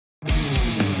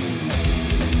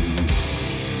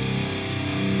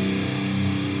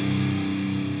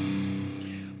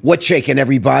What's shaking,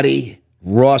 everybody?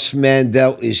 Ross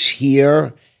Mandel is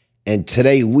here, and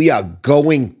today we are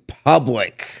going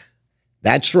public.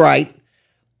 That's right.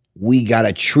 We got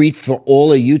a treat for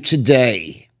all of you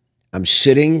today. I'm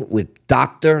sitting with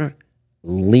Dr.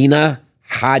 Lina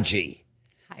Haji.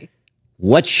 Hi.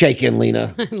 What's shaking,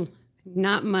 Lina?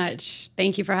 Not much.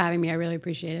 Thank you for having me. I really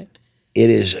appreciate it.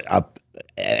 It is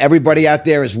everybody out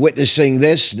there is witnessing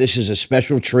this. This is a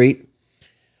special treat.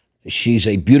 She's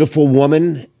a beautiful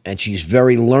woman, and she's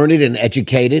very learned and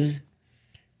educated,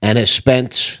 and has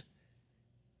spent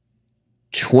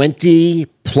 20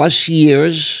 plus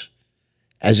years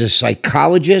as a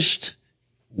psychologist.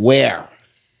 Where?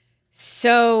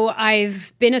 So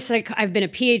I've been a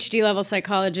PhD level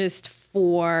psychologist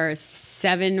for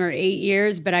 7 or 8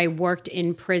 years, but I worked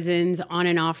in prisons on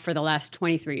and off for the last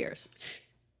 23 years.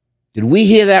 Did we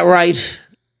hear that right?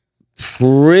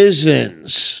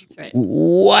 Prisons. That's right.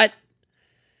 What?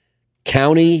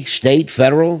 County, state,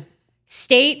 federal?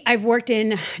 State, I've worked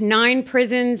in 9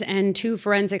 prisons and 2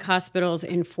 forensic hospitals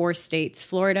in 4 states: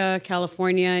 Florida,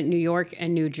 California, New York,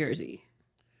 and New Jersey.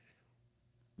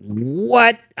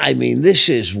 What? I mean, this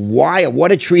is wild.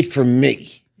 What a treat for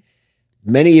me.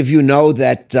 Many of you know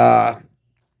that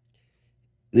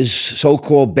this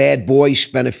so-called bad boy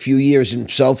spent a few years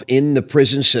himself in the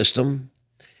prison system.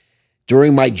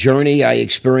 During my journey, I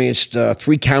experienced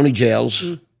 3 county jails,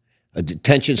 a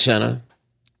detention center,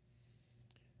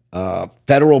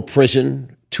 federal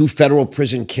prison, 2 federal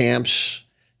prison camps,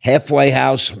 halfway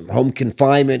house, home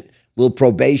confinement, little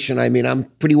probation. I mean, I'm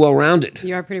pretty well-rounded.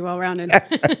 You are pretty well-rounded.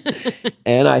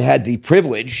 And I had the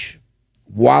privilege,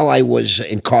 while I was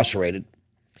incarcerated,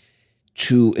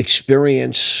 to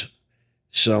experience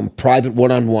some private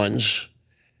one-on-ones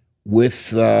with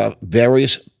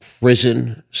various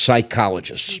prison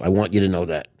psychologists. I want you to know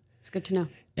that. It's good to know.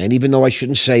 And even though I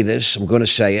shouldn't say this, I'm going to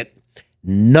say it.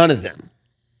 None of them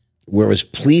were as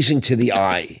pleasing to the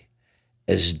eye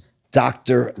as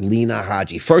Dr. Lina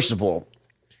Haji. First of all,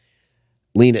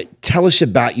 Lina, tell us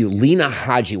about you. Lina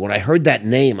Haji, when I heard that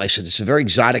name, I said, it's a very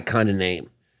exotic kind of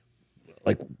name.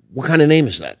 Like, what kind of name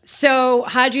is that? So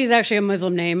Haji is actually a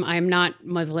Muslim name. I'm not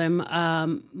Muslim.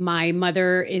 My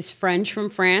mother is French from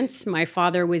France. My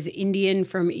father was Indian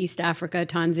from East Africa,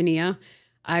 Tanzania.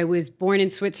 I was born in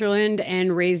Switzerland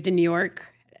and raised in New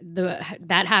York.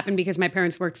 That happened because my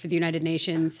parents worked for the United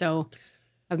Nations. So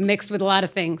I've mixed with a lot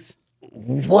of things.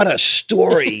 What a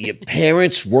story. Your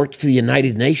parents worked for the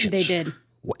United Nations. They did.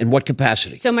 In what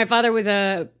capacity? So my father was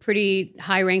a pretty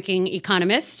high-ranking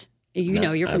economist. You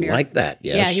know, you're from New York. I like that,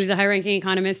 yes. Yeah, he was a high-ranking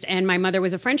economist, and my mother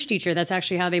was a French teacher. That's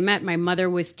actually how they met. My mother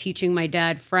was teaching my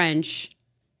dad French.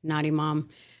 Naughty mom.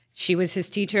 She was his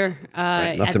teacher.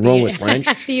 Nothing wrong with French.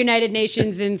 At the United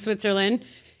Nations in Switzerland.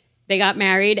 They got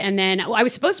married, and then I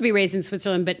was supposed to be raised in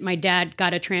Switzerland, but my dad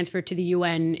got a transfer to the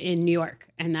UN in New York,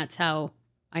 and that's how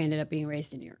I ended up being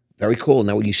raised in New York. Very cool.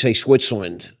 Now, when you say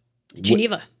Switzerland...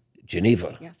 Geneva.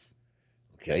 Geneva. Yes.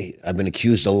 Okay. I've been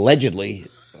accused allegedly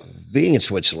of being in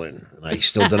Switzerland, and I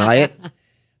still deny it,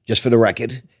 just for the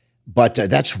record. But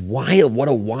that's wild. What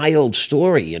a wild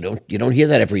story. You don't hear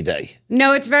that every day.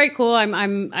 No, it's very cool.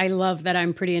 I love that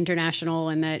I'm pretty international,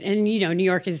 and you know, New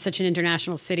York is such an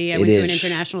international city. I went to an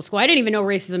international school. I didn't even know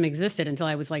racism existed until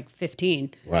I was like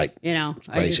 15. Right. You know, It's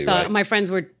crazy, I just thought right? my friends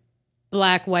were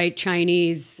black, white,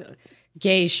 Chinese,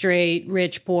 gay, straight,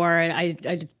 rich, poor. I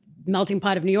melting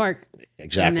pot of New York.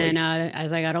 Exactly. And then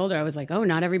as I got older, I was like, oh,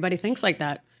 not everybody thinks like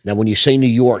that. Now, when you say New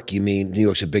York, you mean New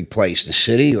York's a big place, the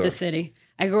city? Or? The city.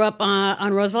 I grew up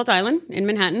on Roosevelt Island in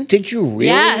Manhattan. Did you really?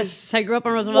 Yes, I grew up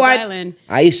on Roosevelt Island.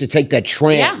 I used to take that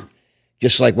tram. Yeah.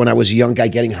 Just like when I was a young guy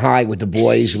getting high with the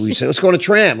boys, we'd say, let's go on a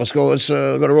tram. Let's go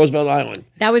to Roosevelt Island.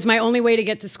 That was my only way to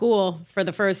get to school for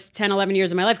the first 10, 11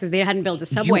 years of my life because they hadn't built a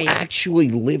subway You yet. actually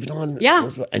lived on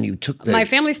Roosevelt, and you took that. My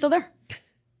family's still there.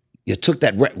 You took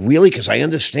that, really? Because I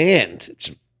understand.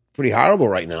 It's pretty horrible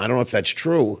right now. I don't know if that's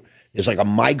true. There's like a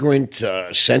migrant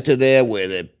center there where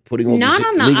they're putting all Not these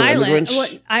on the illegal island.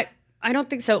 immigrants. Well, I don't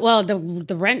think so. Well,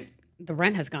 the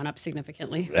rent has gone up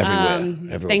significantly.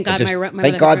 Everywhere. Thank God my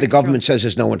thank God the government says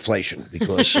there's no inflation,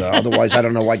 because otherwise I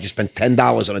don't know why you spend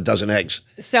 $10 on a dozen eggs.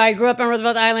 So I grew up on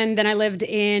Roosevelt Island. Then I lived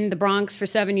in the Bronx for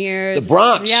 7 years. The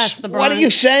Bronx? Yes, the Bronx. What are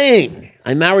you saying?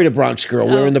 I married a Bronx girl.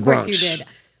 We're in the Bronx. Of course you did.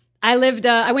 I lived.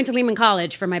 I went to Lehman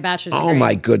College for my bachelor's degree. Oh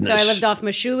my goodness! So I lived off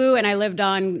Mashulu, and I lived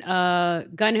on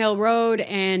Gun Hill Road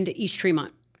and East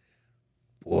Tremont.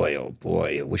 Boy, oh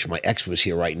boy! I wish my ex was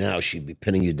here right now. She'd be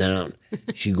pinning you down.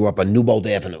 She grew up on Newbold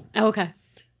Avenue. Oh, okay.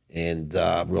 And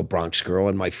real Bronx girl.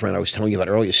 And my friend I was telling you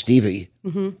about earlier, Stevie,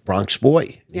 Bronx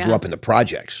boy. He grew up in the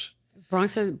projects.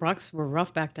 Bronx were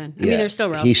rough back then. I mean, they're still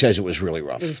rough. He says it was really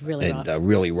rough. It was really rough. And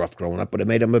really rough growing up, but it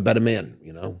made him a better man,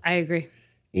 you know? I agree.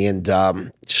 And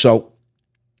so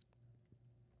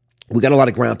we got a lot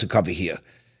of ground to cover here.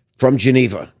 From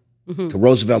Geneva to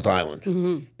Roosevelt Island.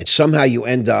 And somehow you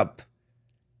end up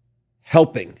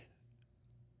helping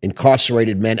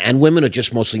incarcerated men and women, or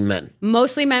just mostly men?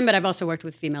 Mostly men, but I've also worked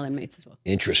with female inmates as well.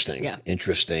 Interesting. Yeah.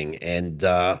 Interesting. And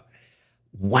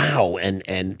wow.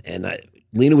 And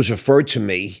Lina was referred to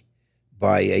me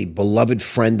by a beloved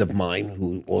friend of mine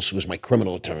who also was my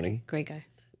criminal attorney. Great guy.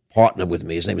 Partner with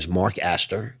me. His name is Mark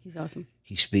Astor. He's awesome.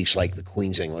 He speaks like the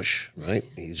Queen's English, right?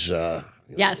 He's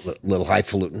yes. A little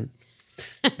highfalutin.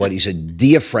 But he's a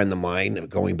dear friend of mine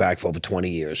going back for over 20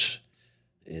 years.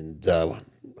 And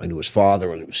I knew his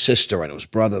father, I knew his sister, I knew his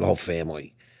brother, the whole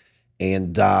family.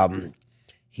 And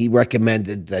he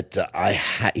recommended that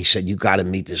he said, you got to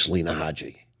meet this Lina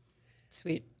Haji.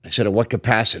 Sweet. I said, in what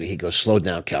capacity? He goes, slow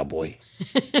down, cowboy.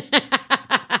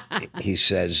 He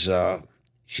says,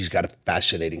 she's got a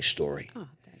fascinating story. Oh,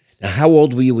 thanks. Now, how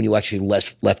old were you when you actually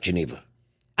left Geneva?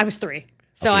 I was 3.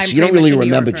 So, Okay, I'm so you don't really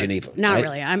remember Yorker. Geneva. Not right?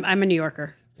 really. I'm a New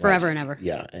Yorker forever and ever.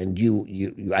 Yeah,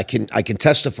 and I can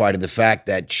testify to the fact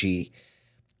that she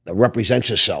represents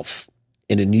herself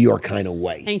in a New York kind of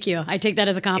way. Thank you. I take that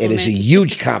as a compliment. It is a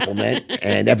huge compliment,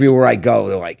 and everywhere I go,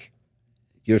 they're like,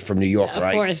 "You're from New York, right?"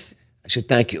 Of course. I said,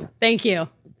 "Thank you, Thank you.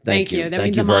 thank you, That thank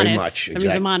means you I'm very honest. much." That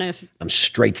means I'm honest. I'm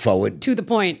straightforward, To the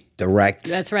point. direct.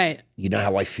 That's right. You know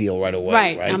how I feel right away,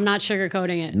 Right. right? I'm not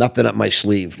sugarcoating it. Nothing up my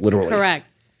sleeve, literally. Correct.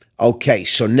 Okay,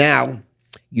 so now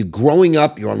you're growing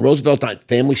up. You're on Roosevelt Island.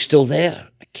 Family's still there.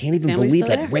 I can't even Family's believe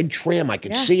still that there. red tram. I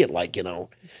could see it, like,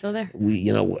 Still there.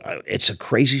 it's a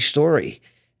crazy story.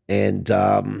 And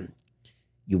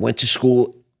you went to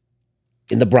school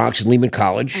in the Bronx at Lehman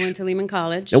College. I went to Lehman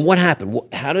College. And what happened?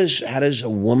 How does a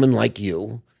woman like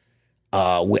you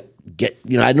get?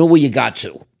 I know where you got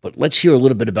to, but let's hear a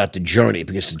little bit about the journey,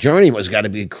 because the journey was got to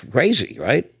be crazy,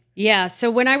 right? Yeah. So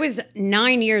when I was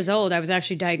 9 years old, I was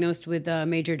actually diagnosed with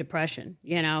major depression.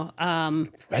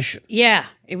 Depression. Yeah,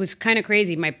 it was kind of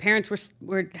crazy. My parents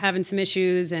were having some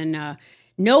issues, and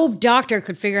no doctor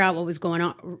could figure out what was going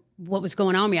on. What was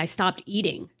going on with me? I stopped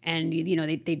eating, and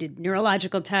they did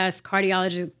neurological tests,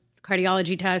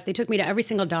 cardiology tests. They took me to every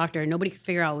single doctor. Nobody could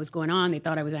figure out what was going on. They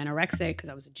thought I was anorexic because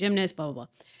I was a gymnast. Blah blah blah.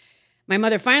 My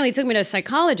mother finally took me to a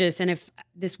psychologist, and if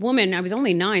this woman, I was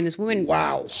only 9, this woman,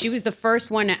 Wow, she was the first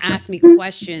one to ask me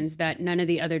questions that none of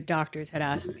the other doctors had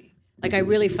asked me. Like, I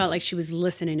really felt like she was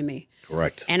listening to me.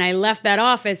 correct. And I left that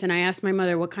office, and I asked my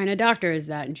mother, what kind of doctor is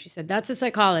that? And she said, that's a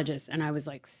psychologist. And I was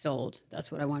like, sold.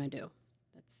 That's what I want to do.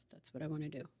 That's what I want to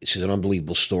do. This is an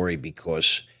unbelievable story,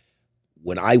 because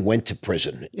when I went to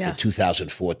prison in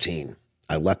 2014,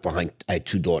 I left behind, I had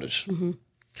 2 daughters. Mm-hmm.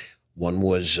 One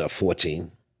was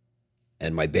 14,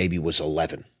 and my baby was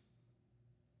 11.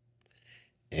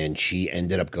 And she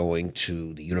ended up going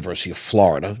to the University of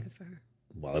Florida Good for her.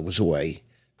 while I was away.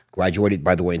 Graduated,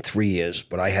 by the way, in 3 years,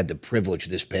 but I had the privilege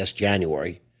this past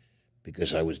January,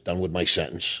 because I was done with my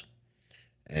sentence,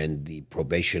 and the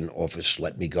probation office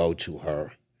let me go to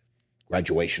her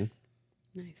graduation.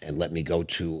 Nice. And let me go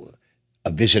to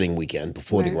a visiting weekend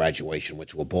before the Right. graduation, went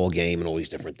to a ball game and all these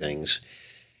different things.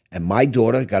 And my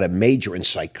daughter got a major in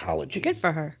psychology. Good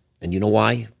for her. And you know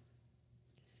why?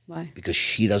 Why? Because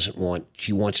she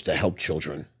wants to help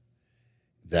children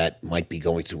that might be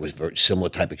going through a very similar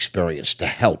type experience, to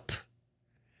help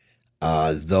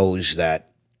those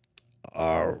that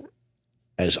are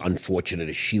as unfortunate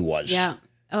as she was. Yeah.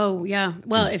 Oh, yeah.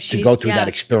 Well, if she to go through that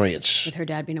experience. with her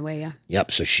dad being away, yeah.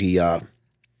 Yep. So she's an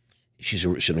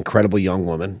incredible young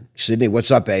woman. Sydney,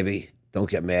 what's up, baby? Don't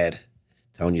get mad.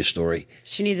 Telling you a story. If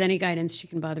she needs any guidance, she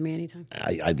can bother me anytime.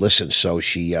 I'd listen. So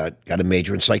she got a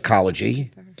major in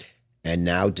psychology, and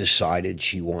now decided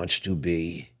she wants to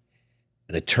be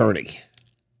an attorney.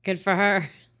 Good for her.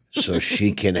 So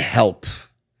she can help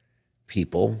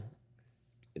people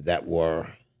that were,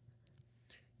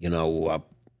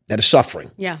 that are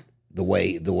suffering. Yeah. The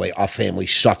way our family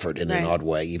suffered in an Right. odd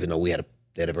way, even though they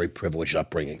had a very privileged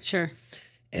upbringing. Sure.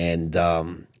 And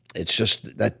it's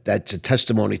just that's a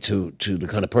testimony to the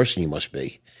kind of person you must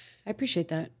be, I appreciate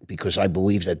that. because I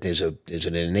believe that there's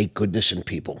an innate goodness in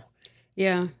people.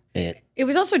 Yeah. And It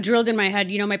was also drilled in my head.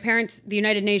 My parents, the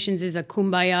United Nations is a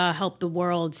kumbaya, help the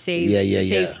world, save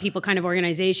Yeah. people kind of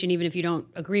organization, even if you don't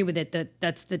agree with it,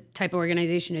 that's the type of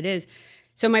organization it is.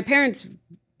 So my parents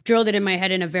drilled it in my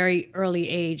head in a very early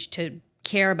age to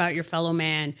care about your fellow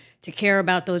man, to care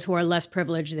about those who are less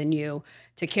privileged than you,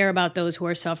 to care about those who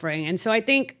are suffering. And so I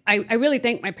think, I really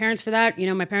thank my parents for that.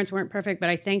 My parents weren't perfect, but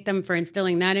I thank them for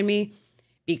instilling that in me,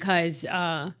 because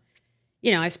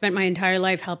you know, I spent my entire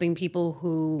life helping people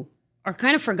who are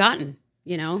kind of forgotten,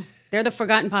 you know. They're the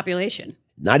forgotten population.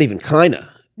 Not even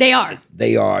kinda. They are.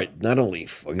 They are not only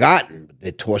forgotten, but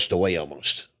they're tossed away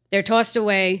almost. They're tossed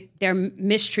away. They're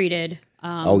mistreated.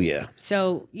 Oh, yeah.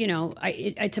 So, you know,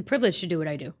 it's a privilege to do what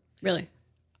I do, really.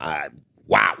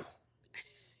 Wow.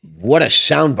 What a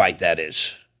soundbite that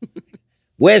is.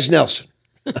 Where's Nelson?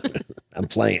 I'm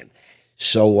playing.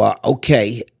 So,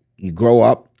 okay, you grow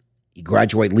up, you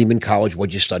graduate Lehman College.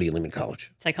 What'd you study at Lehman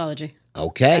College? Psychology.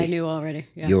 Okay. I knew already.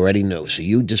 Yeah. You already knew. So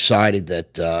you decided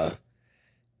that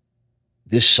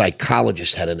this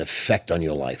psychologist had an effect on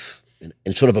your life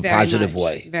in sort of a positive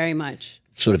way. Very much.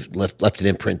 Sort of left an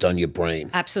imprint on your brain.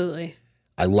 Absolutely.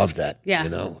 I love that. Yeah. You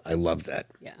know, I love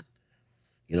that. Yeah.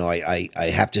 You know, I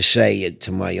have to say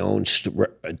to my own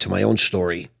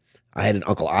story, I had an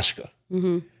Uncle Oscar.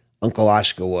 Mm-hmm. Uncle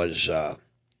Oscar was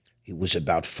he was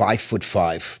about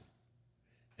 5'5",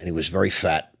 and he was very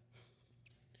fat,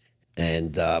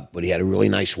 and but he had a really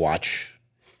nice watch.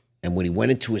 And when he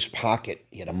went into his pocket,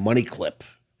 he had a money clip,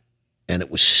 and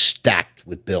it was stacked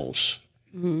with bills,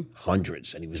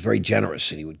 hundreds. And he was very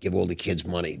generous, and he would give all the kids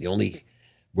money. The only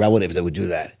relative that would do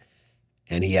that.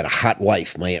 And he had a hot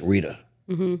wife, my Aunt Rita.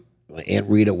 My Aunt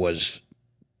Rita was,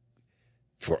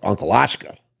 for Uncle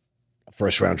Oscar, a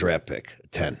first-round draft pick,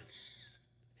 10.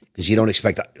 Because you don't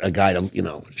expect a guy to, you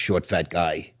know, a short, fat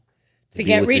guy to be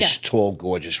get with Rita. this tall,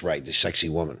 gorgeous, right, this sexy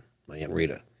woman, my Aunt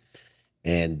Rita.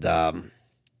 And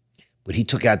but he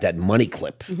took out that money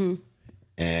clip,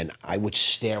 and I would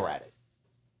stare at it.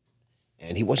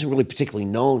 And he wasn't really particularly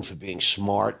known for being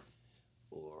smart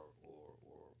or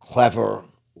clever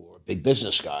or a big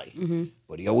business guy,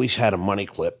 but he always had a money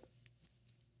clip,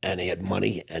 and he had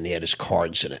money, and he had his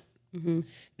cards in it.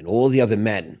 And all the other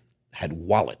men had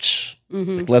wallets,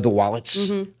 like leather wallets.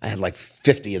 I had like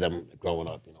 50 of them growing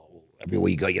up. You know,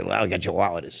 everywhere you go, I got your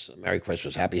wallet. It's Merry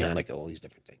Christmas, Happy Hanukkah, all these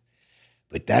different things.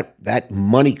 But that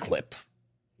money clip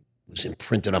was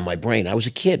imprinted on my brain. I was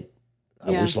a kid.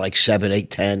 I was like 7, 8,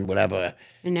 10, whatever.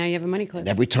 And now you have a money clip. And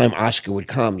every time Oscar would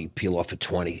come, you peel off a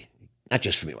 20. Not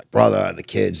just for me, my brother, the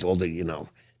kids, all the, you know,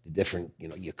 the different, you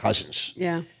know, your cousins.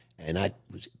 Yeah. And I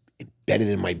was embedded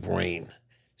in my brain.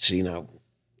 So, you know,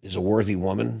 there's a worthy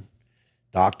woman,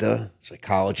 doctor,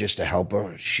 psychologist, a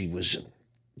helper. She was,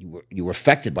 you were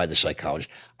affected by the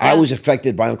psychologist. I was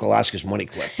affected by Uncle Oscar's money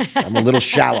clip. I'm a little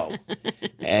shallow.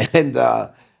 And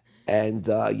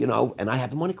you know, and I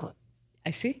have a money clip.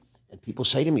 I see. And people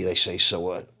say to me, they say,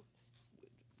 so,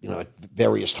 you know, at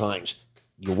various times,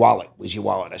 your wallet, where's your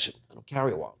wallet? I said, I don't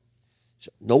carry a wallet. So,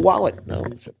 no wallet, no.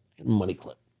 I said, money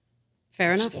clip.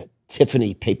 Fair enough.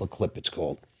 Tiffany paper clip, it's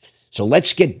called. So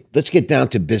let's get down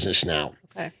to business now.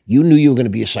 Okay. You knew you were going to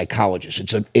be a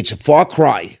psychologist. It's a far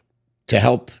cry to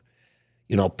help,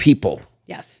 you know, people.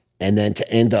 Yes. And then to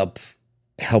end up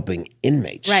helping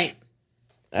inmates. Right.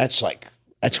 That's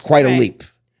quite a leap.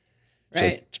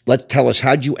 Right. So tell us,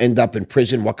 how'd you end up in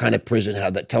prison? What kind of prison?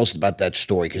 Tell us about that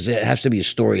story, because there has to be a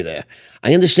story there.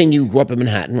 I understand you grew up in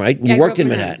Manhattan, right? Yeah, You worked in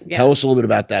Manhattan. Yeah. Tell us a little bit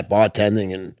about that,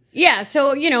 bartending and. Yeah,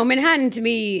 so, you know, Manhattan to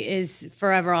me is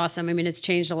forever awesome. I mean, it's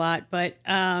changed a lot, but,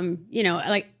 you know,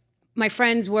 like my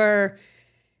friends were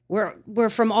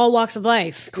from all walks of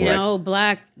life, Correct. You know,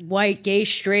 black, white, gay,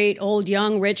 straight, old,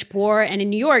 young, rich, poor. And in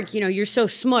New York, you know, you're so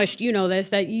smushed, you know this,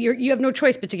 that you have no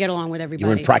choice but to get along with everybody.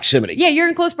 You're in proximity. Yeah, you're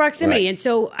in close proximity. Right. And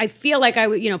so I feel like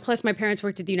you know, plus my parents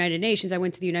worked at the United Nations. I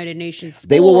went to the United Nations school.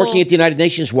 They were working at the United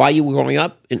Nations while you were growing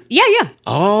up? Yeah, yeah.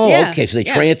 Oh, Yeah, okay. So they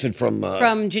transferred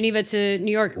from Geneva to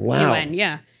New York, Wow. UN,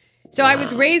 yeah. So I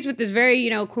was raised with this very, you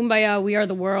know, kumbaya, we are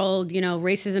the world, you know,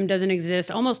 racism doesn't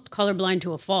exist, almost colorblind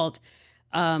to a fault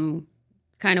kind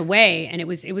of way. And it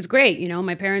was great. You know,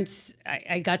 my parents,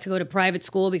 I got to go to private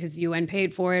school because the UN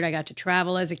paid for it. I got to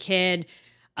travel as a kid.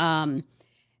 And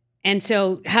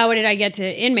so how did I get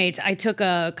to inmates? I took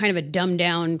a kind of a dumbed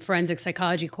down forensic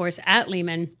psychology course at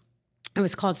Lehman. It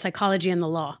was called Psychology and the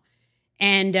Law.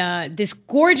 And this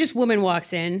gorgeous woman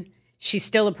walks in. She's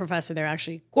still a professor there,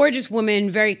 actually. Gorgeous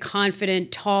woman, very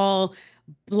confident, tall,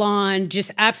 blonde, just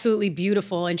absolutely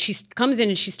beautiful. And she comes in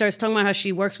and she starts talking about how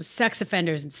she works with sex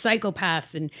offenders and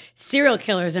psychopaths and serial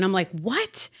killers. And I'm like,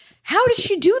 what? How does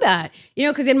she do that? You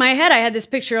know, because in my head, I had this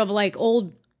picture of like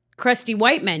old crusty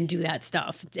white men do that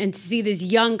stuff. And to see this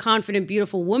young, confident,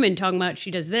 beautiful woman talking about she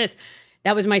does this,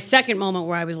 that was my second moment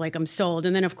where I was like, I'm sold.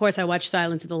 And then, of course, I watched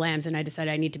Silence of the Lambs, and I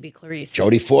decided I need to be Clarice.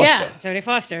 Jodie Foster. Yeah, Jodie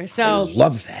Foster. So I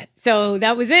love that. So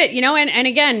that was it, you know. And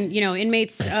again, you know,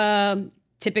 inmates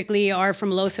typically are from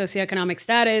low socioeconomic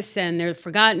status, and they're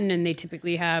forgotten, and they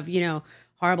typically have, you know,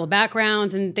 horrible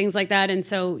backgrounds and things like that. And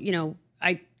so, you know,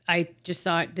 I just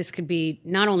thought this could be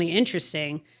not only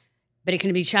interesting, but it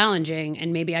can be challenging,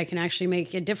 and maybe I can actually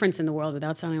make a difference in the world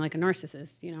without sounding like a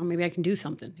narcissist. You know, maybe I can do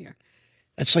something here.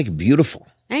 That's like beautiful.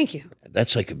 Thank you.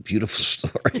 That's like a beautiful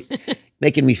story.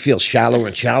 Making me feel shallower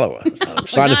and shallower. I'm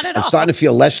not at all. starting to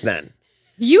feel less than.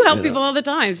 You help people all the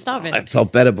time. Stop it. I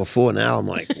felt better before. Now I'm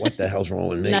like, what the hell's wrong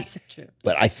with me? That's true.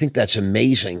 But I think that's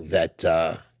amazing that,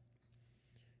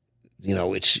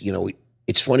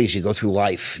 it's funny as you go through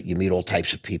life, you meet all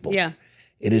types of people. Yeah.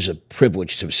 It is a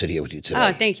privilege to sit here with you today.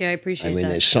 Oh, thank you. I appreciate that.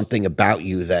 There's something about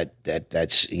you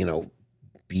that's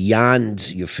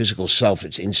beyond your physical self.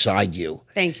 It's inside you.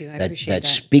 Thank you. I appreciate that. That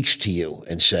speaks to you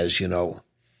and says,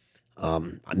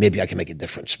 maybe I can make a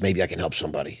difference. Maybe I can help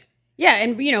somebody. Yeah,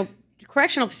 and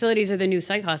correctional facilities are the new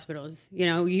psych hospitals.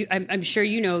 I'm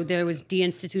sure there was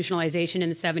deinstitutionalization in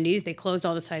the 70s. They closed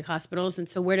all the psych hospitals, and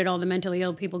so where did all the mentally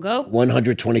ill people go?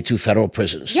 122 federal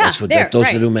prisons. Yeah, those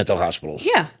are the new mental hospitals.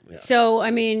 Yeah. So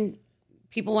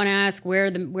people want to ask where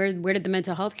did the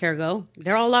mental health care go?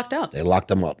 They're all locked up. They locked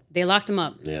them up.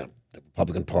 Yeah. The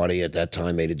Republican Party at that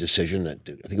time made a decision that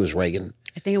I think it was Reagan.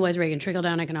 Trickle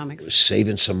down economics. Was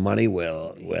saving some money.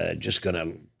 Well, we're just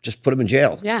gonna put them in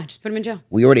jail. Yeah, just put them in jail.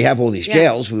 We already have all these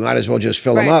jails. We might as well just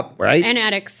fill them up, right? And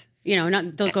addicts.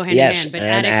 Not those go hand in hand, but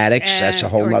addicts. That's a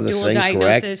whole other thing.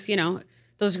 Diagnosis, correct.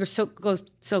 Those go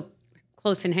so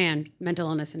close in hand. Mental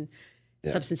illness and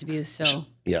substance abuse. So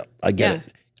yeah, I get it.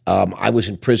 I was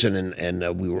in prison, and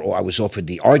I was offered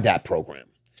the RDAP program.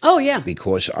 Oh, yeah.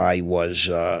 Because I was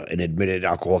an admitted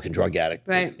alcoholic and drug addict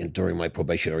during my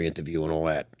probationary interview and all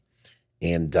that.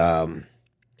 And, I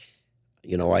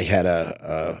had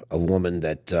a woman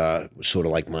that was sort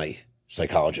of like my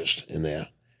psychologist in there.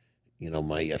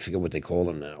 I forget what they call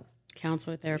them now.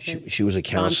 Counselor, therapist. She was a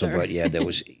counselor, sponsor. but there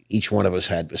was, each one of us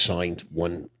had assigned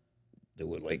one. There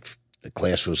were the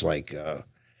class was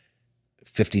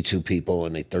 52 people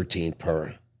and 13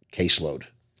 per caseload.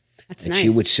 That's and nice. She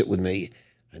would sit with me.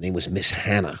 Her name was Miss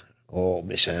Hannah. Oh,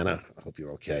 Miss Hannah, I hope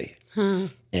you're okay.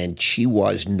 And she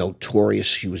was notorious.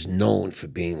 She was known for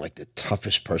being like the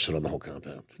toughest person on the whole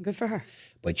compound. Good for her.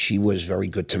 But she was very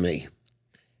good to me.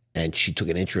 And she took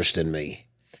an interest in me.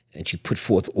 And she put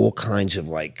forth all kinds of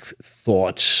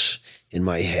thoughts in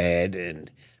my head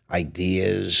and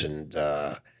ideas and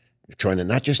trying to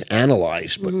not just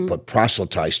analyze, but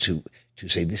proselytize to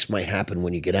say this might happen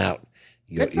when you get out.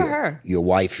 Good for her. Your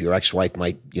wife, your ex-wife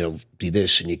might, be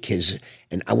this, and your kids.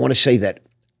 And I want to say that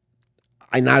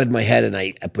I nodded my head and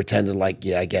I pretended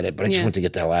yeah, I get it, but I just want to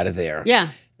get the hell out of there. Yeah.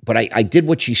 But I did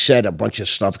what she said, a bunch of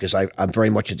stuff, because I'm very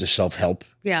much into self-help.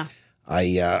 Yeah.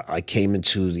 I came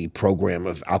into the program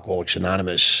of Alcoholics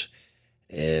Anonymous.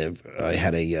 I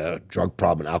had a drug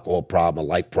problem, an alcohol problem, a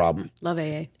life problem. Love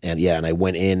AA. And I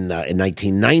went in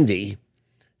 1990,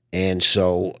 and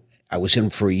so I was in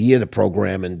for a year, the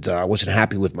program, and I wasn't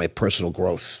happy with my personal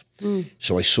growth.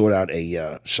 So I sought out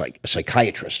a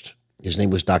psychiatrist. His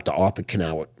name was Dr. Arthur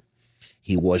Knauert.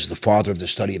 He was the father of the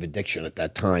study of addiction at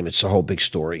that time. It's a whole big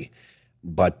story.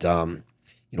 But,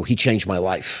 he changed my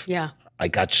life. Yeah. I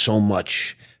got so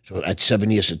much. So I had 7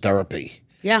 years of therapy.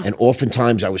 Yeah. And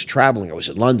oftentimes I was traveling. I was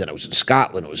in London. I was in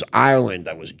Scotland. I was in Ireland.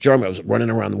 I was in Germany. I was running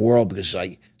around the world because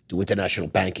I do international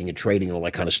banking and trading and all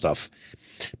that kind of stuff.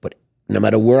 But no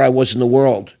matter where I was in the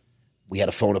world, we had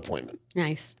a phone appointment.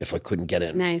 Nice. If I couldn't get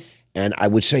in. Nice. And I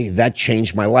would say that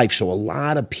changed my life. So a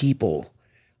lot of people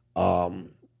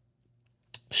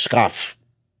scoff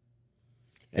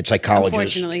at psychologists.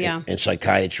 Unfortunately, yeah. And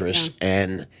psychiatrists. Yeah.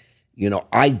 And,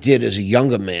 I did as a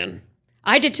younger man.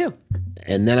 I did too.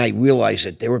 And then I realized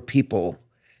that there were people,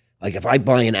 if I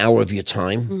buy an hour of your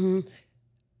time,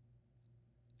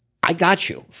 I got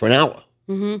you for an hour.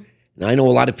 And I know a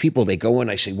lot of people, they go in,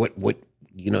 I say, what,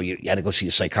 you had to go see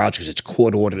a psychologist because it's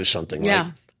court ordered or something.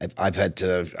 Yeah. I've had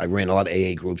to, I ran a lot of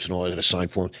AA groups and all, I had to sign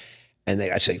for them. And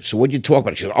I say, so what'd you talk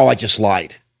about? She goes, oh, I just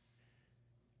lied.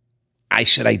 I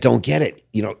said, I don't get it.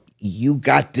 You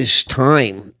got this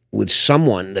time with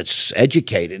someone that's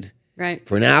educated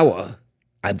for an hour.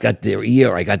 I've got their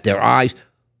ear, I got their eyes.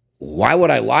 Why would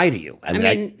I lie to you? I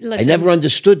mean, listen, I never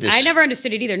understood this. I never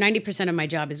understood it either. 90% of my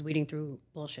job is weeding through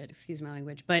bullshit. Excuse my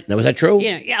language, but now, was that true?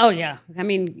 Yeah. Oh yeah. I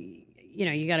mean,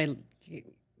 you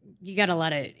got a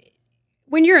lot of.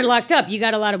 When you're locked up, you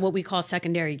got a lot of what we call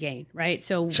secondary gain, right?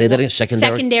 So say that again.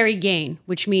 Secondary gain,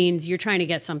 which means you're trying to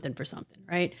get something for something,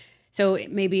 right? So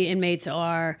maybe inmates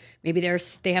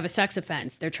they have a sex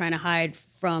offense. They're trying to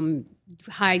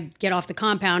get off the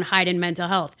compound, hide in mental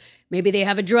health. Maybe they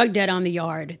have a drug debt on the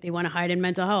yard. They want to hide in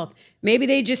mental health. Maybe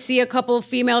they just see a couple of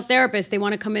female therapists. They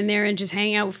want to come in there and just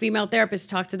hang out with female therapists,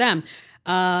 talk to them.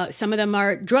 Some of them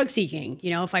are drug seeking.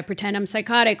 You know, if I pretend I'm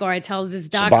psychotic or I tell this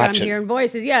doctor I'm Suboxone. hearing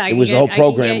voices. Yeah. It was a whole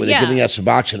program where they're giving out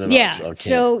Suboxone and yeah. all. So,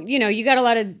 so, you know, you got a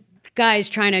lot of guys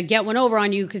trying to get one over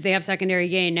on you because they have secondary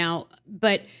gain now.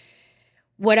 But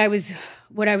what I was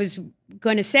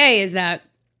going to say is that,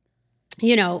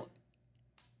 you know,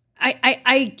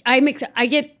 I'm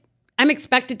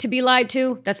expected to be lied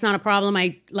to. That's not a problem.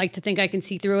 I like to think I can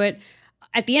see through it.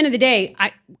 At the end of the day,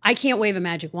 I can't wave a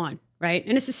magic wand, right?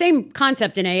 And it's the same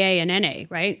concept in AA and NA,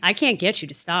 right? I can't get you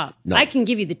to stop. No. I can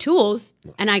give you the tools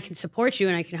and I can support you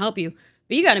and I can help you,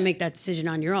 but you got to make that decision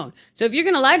on your own. So if you're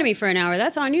going to lie to me for an hour,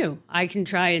 that's on you. I can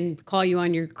try and call you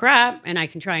on your crap and I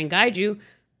can try and guide you,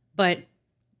 but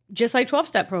just like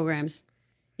 12-step programs,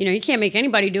 you know, you can't make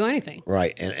anybody do anything.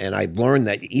 Right. And I've learned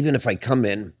that even if I come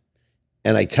in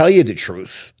and I tell you the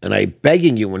truth and I'm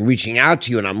begging you and reaching out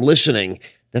to you and I'm listening,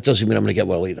 that doesn't mean I'm going to get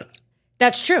well either.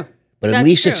 That's true. But at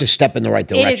least it's a step in the right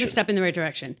direction. It is a step in the right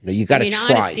direction. You know, you got to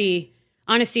try.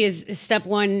 Honesty is step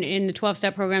one in the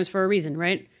 12-step programs for a reason,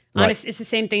 right? It's the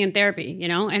same thing in therapy, you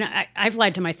know? And I've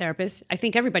lied to my therapist. I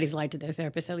think everybody's lied to their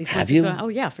therapist at least once. Have you? Oh,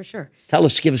 yeah, for sure. Give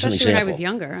us an example. Especially when I was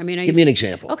younger. I mean, give me an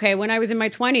example. Okay, when I was in my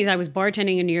 20s, I was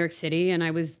bartending in New York City and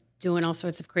I was doing all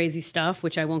sorts of crazy stuff,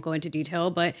 which I won't go into detail,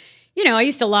 but you know, I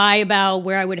used to lie about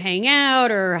where I would hang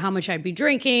out or how much I'd be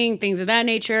drinking, things of that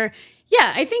nature.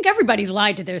 Yeah, I think everybody's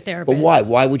lied to their therapist. But why?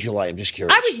 Why would you lie? I'm just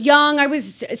curious. I was young. I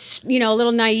was, you know, a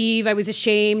little naive. I was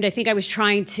ashamed. I think I was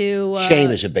trying to...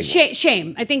 shame is a big one.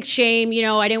 Shame. I think shame, you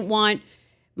know, I didn't want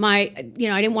I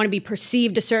didn't want to be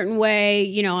perceived a certain way.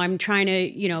 You know, I'm trying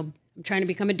to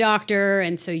become a doctor,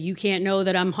 and so you can't know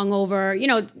that I'm hungover. You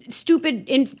know, stupid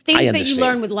things that you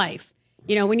learn with life.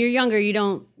 You know, when you're younger, you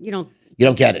don't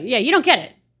get it. Yeah, you don't get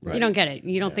it. Right. You don't get it.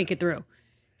 You don't think it through.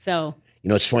 So... You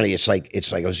know, it's funny. It's like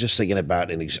I was just thinking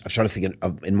about I was trying to think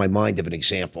in my mind of an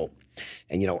example,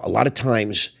 and you know, a lot of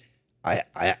times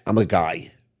I'm a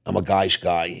guy. I'm a guy's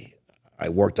guy. I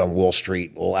worked on Wall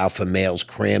Street, all alpha males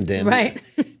crammed in, right?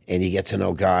 And you get to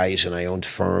know guys, and I owned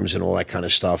firms and all that kind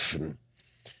of stuff, and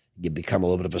you become a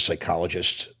little bit of a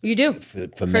psychologist. You do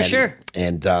for men. Sure.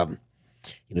 And you know,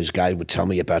 this guy would tell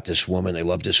me about this woman. They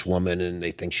love this woman, and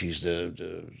they think she's the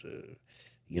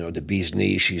bee's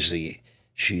knees.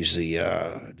 She's the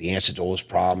answer to all his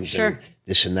problems, sure. And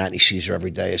this and that. And he sees her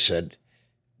every day. I said,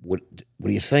 "What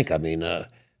do you think? I mean,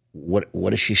 what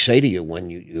does she say to you when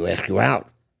you ask her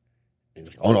out?" And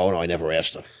he's like, "Oh no, I never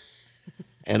asked her."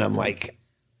 And I'm like,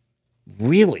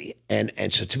 "Really?"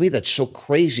 And so to me, that's so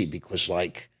crazy because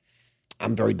like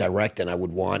I'm very direct, and I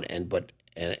would want and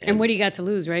what do you got to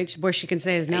lose, right? Worst she can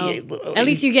say is no. At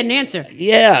least you get an answer.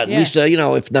 Yeah, at least, you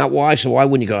know, if not why, so why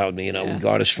wouldn't you go out with me, you know,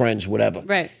 regard as friends, whatever.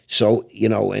 Right. So, you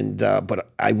know,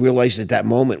 but I realized at that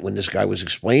moment when this guy was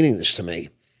explaining this to me,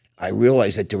 I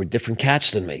realized that there were different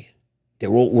cats than me. We're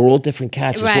all different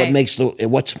cats. Right.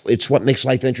 It's what makes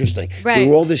life interesting. Right. They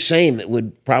were all the same. It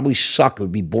would probably suck. It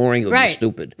would be boring. It would be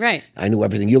stupid. Right. I knew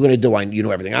everything you're going to do. You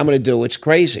know everything I'm going to do. It's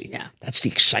crazy. Yeah. That's the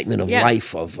excitement of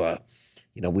life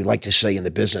you know, we like to say in the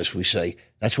business, we say,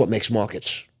 that's what makes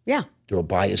markets. Yeah. There are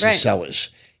buyers and sellers.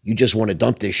 You just want to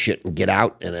dump this shit and get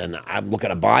out, and I'm looking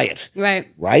to buy it. Right.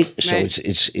 Right? So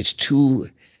it's two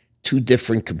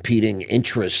different competing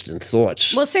interests and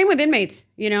thoughts. Well, same with inmates.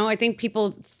 You know, I think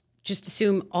people just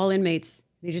assume all inmates.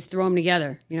 They just throw them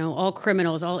together. You know, all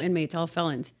criminals, all inmates, all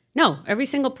felons. No, every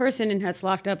single person that's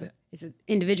locked up is an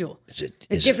individual.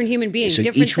 A different human being. So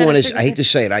different each one is, I hate to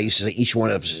say it, I used to say each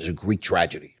one of us is a Greek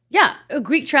tragedy. Yeah, a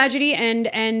Greek tragedy, and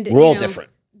we're all different,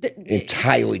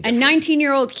 entirely different. A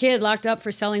 19-year-old kid locked up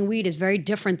for selling weed is very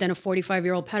different than a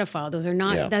 45-year-old pedophile. Those are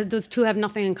not; those two have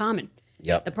nothing in common.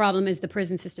 Yep. The problem is the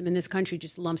prison system in this country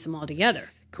just lumps them all together.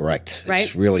 Correct. Right.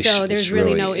 It's really, so there's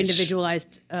really no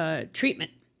individualized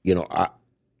treatment. You know,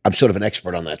 I'm sort of an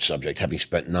expert on that subject, having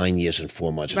spent 9 years and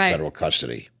 4 months in federal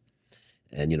custody,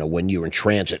 and you know, when you're in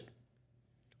transit.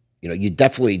 You know, you're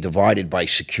definitely divided by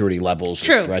security levels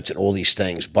and threats and all these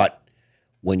things. But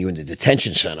when you're in the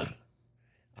detention center,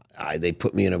 they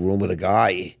put me in a room with a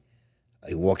guy.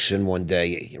 He walks in one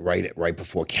day right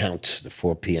before the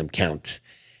 4 p.m. count.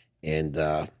 And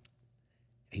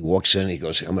he walks in and he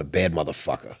goes, I'm a bad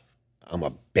motherfucker. I'm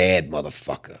a bad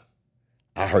motherfucker.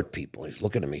 I hurt people. He's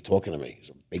looking at me, talking to me. He's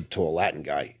a big, tall Latin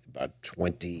guy, about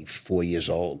 24 years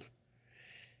old.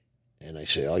 And I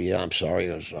say, oh, yeah, I'm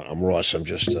sorry. I'm Ross. I'm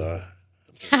just a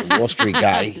Wall Street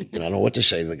guy. You know, I don't know what to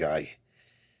say to the guy.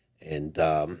 And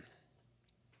I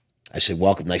said,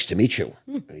 welcome. Nice to meet you.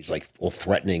 And he's like all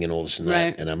threatening and all this and that.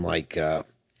 Right. And I'm like,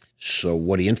 so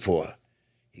what are you in for?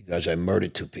 He goes, I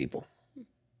murdered 2 people.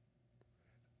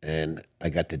 And I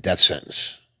got the death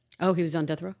sentence. Oh, he was on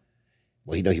death row?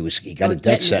 Well, you know, he got a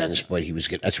death sentence, but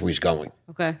that's where he's going.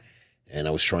 Okay. And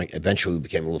I was trying. Eventually, we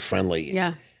became a little friendly.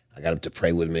 Yeah. I got him to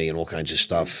pray with me and all kinds of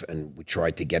stuff, and we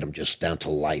tried to get him just down to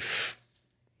life.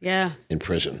 Yeah. In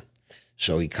prison.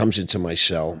 So he comes into my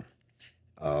cell,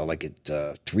 like at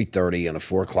 3:30 on a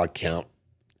 4 o'clock count,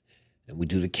 and we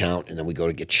do the count, and then we go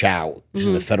to get chow. He's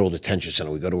in the federal detention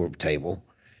center. We go to a table,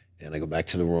 and I go back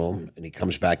to the room, and he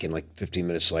comes back in like 15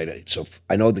 minutes later. So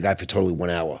I know the guy for totally 1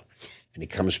 hour, and he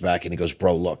comes back and he goes,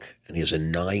 "Bro, look," and he has a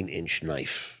 9-inch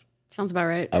knife. Sounds about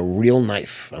right. A real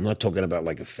knife. I'm not talking about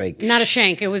like a fake. Not a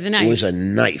shank. It was a knife. It was a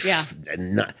knife. Yeah.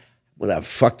 And where the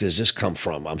fuck does this come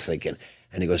from? I'm thinking.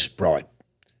 And he goes, "Bro,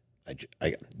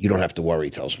 you don't have to worry,"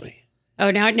 he tells me.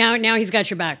 Oh, now he's got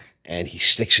your back. And he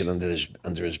sticks it under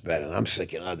his bed. And I'm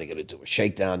thinking, oh, they're going to do a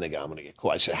shakedown. I'm going to get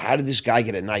caught. I said, how did this guy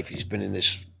get a knife? He's been in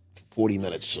this 40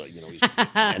 minutes. So, you know,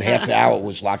 and half an hour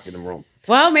was locked in the room.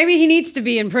 Well, maybe he needs to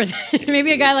be in prison.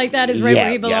 Maybe a guy like that is right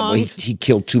where he belongs. Yeah, well, he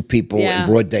killed 2 people in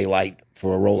broad daylight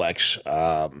for a Rolex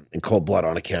in cold blood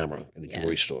on a camera in a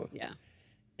jewelry store. Yeah.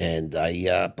 And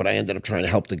but I ended up trying to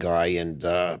help the guy, and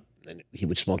he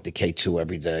would smoke the K2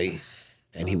 every day,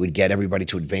 and he would get everybody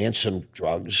to advance some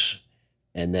drugs,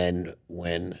 and then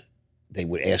when they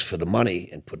would ask for the money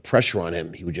and put pressure on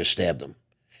him, he would just stab them.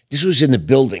 This was in the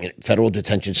building at Federal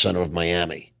Detention Center of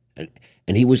Miami, and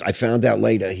I found out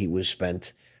later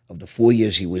of the 4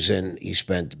 years he was in, he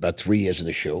spent about 3 years in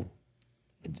the SHU,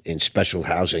 in special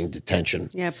housing detention.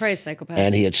 Yeah, probably a psychopath.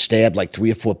 And he had stabbed like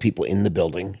 3 or 4 people in the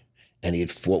building, and he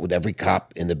had fought with every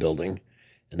cop in the building,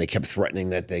 and they kept threatening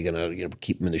that they're gonna,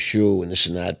 keep him in the SHU and this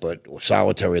and that, but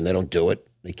solitary, and they don't do it.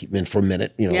 They keep him in for a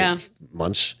minute,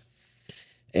 months.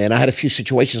 And I had a few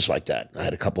situations like that. I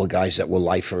had a couple of guys that were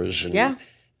lifers, and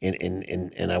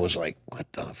and I was like,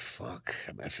 what the fuck?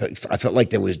 I mean, I felt like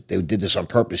they did this on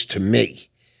purpose to me.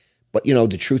 But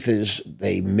the truth is,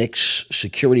 they mix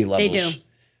security levels. They do.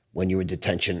 When you're in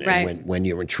detention and when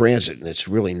you're in transit, and it's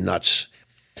really nuts.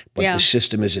 But the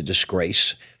system is a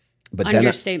disgrace. But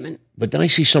Understatement. Then I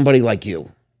see somebody like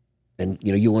you, and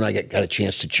you and I got a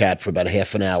chance to chat for about a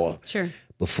half an hour. Sure.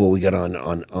 Before we got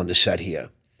on the set here,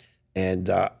 and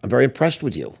I'm very impressed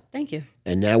with you. Thank you.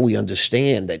 And now we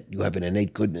understand that you have an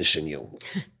innate goodness in you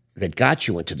that got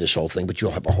you into this whole thing, but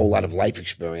you'll have a whole lot of life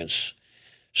experience.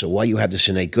 So while you have this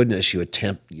innate goodness,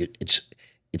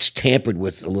 it's tampered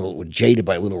with jaded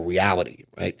by a little reality,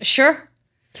 right? Sure.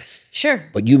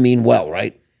 But you mean well,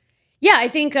 right? Yeah, I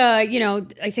think I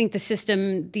think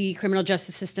the criminal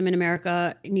justice system in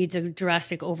America needs a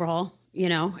drastic overhaul.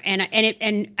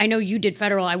 And I know you did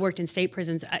federal. I worked in state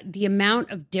prisons. The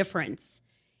amount of difference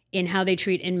in how they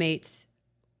treat inmates,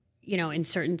 in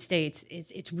certain states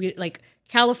it's really like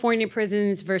California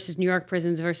prisons versus New York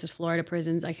prisons versus Florida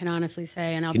prisons. I can honestly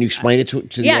say, and can you explain it to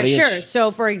the audience? Yeah, sure.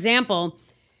 So, for example,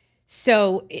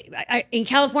 in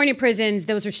California prisons,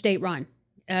 those are state run.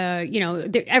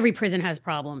 Every prison has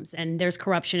problems, and there's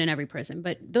corruption in every prison,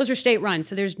 but those are state run,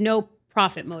 so there's no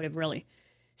profit motive really.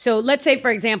 So let's say,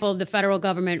 for example, the federal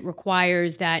government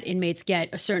requires that inmates get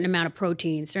a certain amount of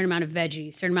protein, certain amount of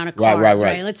veggies, certain amount of carbs,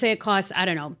 right? Let's say it costs, I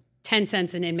don't know, 10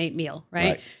 cents an inmate meal,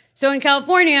 right? So in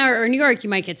California or New York, you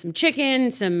might get some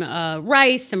chicken, some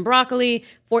rice, some broccoli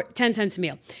for 10 cents a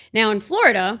meal. Now in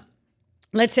Florida,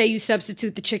 let's say you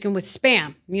substitute the chicken with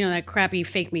Spam, that crappy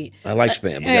fake meat. I like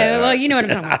Spam. Well, you know what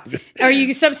I'm talking about. Or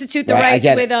you substitute the rice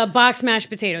with box mashed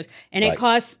potatoes, and it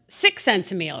costs 6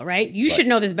 cents a meal, right? You should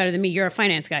know this better than me. You're a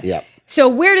finance guy. Yeah. So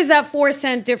where does that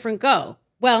 4-cent difference go?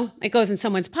 Well, it goes in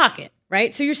someone's pocket,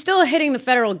 right? So you're still hitting the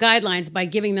federal guidelines by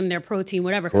giving them their protein,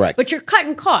 whatever. Correct. But you're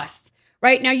cutting costs.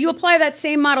 Right? Now, you apply that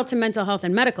same model to mental health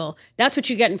and medical. That's what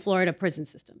you get in Florida prison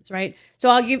systems, right?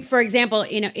 So I'll give, for example,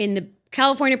 in the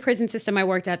California prison system I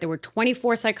worked at, there were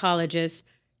 24 psychologists,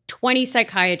 20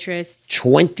 psychiatrists.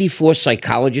 24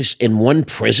 psychologists in one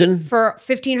prison? For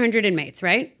 1,500 inmates,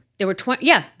 right? There were 20.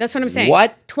 Yeah, that's what I'm saying.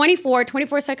 What? 24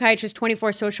 psychiatrists,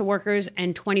 24 social workers,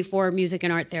 and 24 music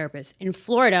and art therapists. In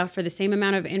Florida, for the same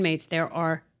amount of inmates, there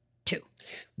are 2.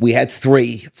 We had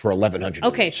 3 for 1,100.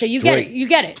 Okay, so you get it. You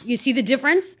get it. You see the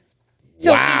difference?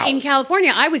 So in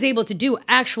California, I was able to do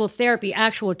actual therapy,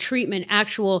 actual treatment,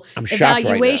 actual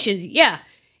evaluations. Right, yeah.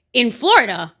 In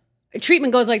Florida,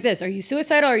 treatment goes like this. Are you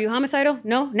suicidal? Are you homicidal?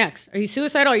 No. Next. Are you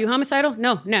suicidal? Are you homicidal?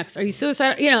 No. Next. Are you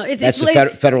suicidal? That's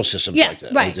the federal system like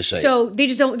that. Right. So they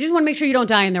just want to make sure you don't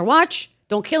die on their watch.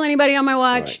 Don't kill anybody on my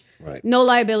watch. Right. No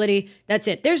liability. That's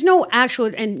it. There's no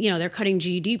actual, and they're cutting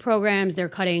GED programs. They're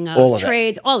cutting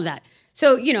trades, all of that.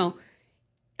 So,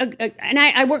 and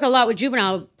I work a lot with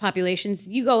juvenile populations.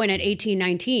 You go in at 18,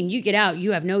 19, you get out,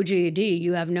 you have no GED,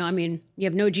 you have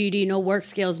no GED, no work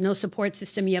skills, no support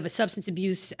system, you have a substance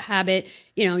abuse habit,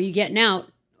 you know, you getting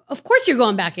out. Of course you're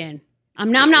going back in.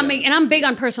 I'm not making, and I'm big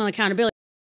on personal accountability.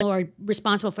 People are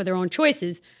responsible for their own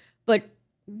choices, but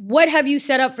what have you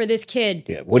set up for this kid?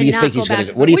 Yeah. What do you think he's going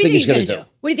to do? What do you think he's going to do?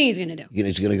 What do you think he's going to do?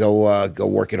 He's going to go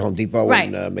work at Home Depot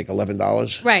and make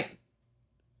 $11? Right.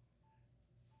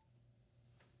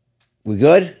 We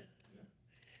good?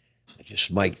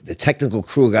 The technical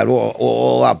crew got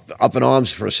all up in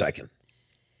arms for a second.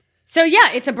 So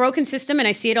yeah, it's a broken system, and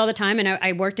I see it all the time, and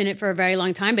I worked in it for a very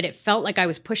long time, but it felt like I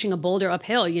was pushing a boulder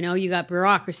uphill. You know, you got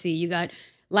bureaucracy, you got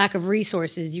lack of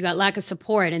resources, you got lack of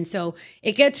support, and so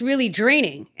it gets really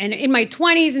draining. And in my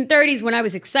 20s and 30s, when I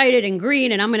was excited and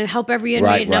green, and I'm going to help every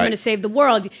inmate, and I'm going to save the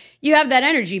world, you have that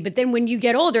energy. But then when you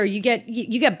get older, you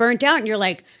get burnt out, and you're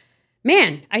like,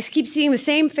 man, I keep seeing the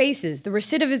same faces. The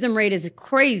recidivism rate is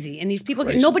crazy, and these people,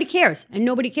 nobody cares, and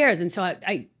nobody cares. And so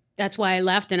I that's why I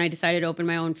left, and I decided to open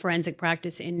my own forensic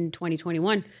practice in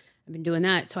 2021. I've been doing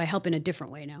that, so I help in a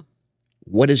different way now.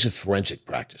 What is a forensic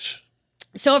practice?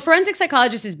 So a forensic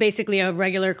psychologist is basically a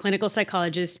regular clinical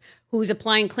psychologist who's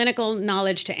applying clinical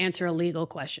knowledge to answer a legal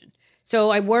question.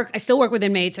 So I still work with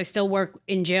inmates. I still work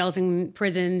in jails and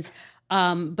prisons.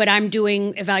 But I'm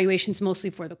doing evaluations mostly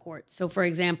for the court. So for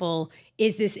example,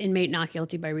 is this inmate not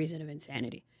guilty by reason of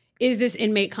insanity? Is this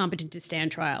inmate competent to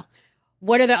stand trial?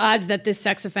 What are the odds that this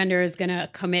sex offender is going to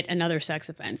commit another sex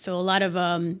offense? So a lot of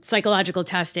psychological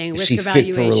testing, risk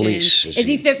evaluation. Is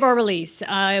he fit for release?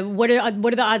 What are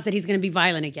the odds that he's going to be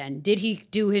violent again? Did he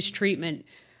do his treatment?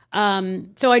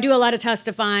 So I do a lot of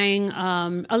testifying,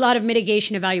 a lot of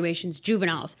mitigation evaluations,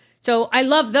 juveniles. So I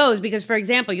love those because, for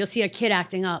example, you'll see a kid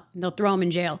acting up and they'll throw him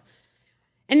in jail.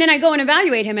 And then I go and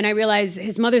evaluate him and I realize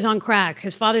his mother's on crack.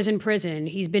 His father's in prison.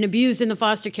 He's been abused in the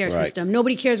foster care system.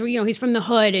 Nobody cares. You know, he's from the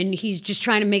hood and he's just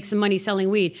trying to make some money selling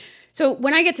weed. So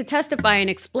when I get to testify and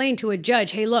explain to a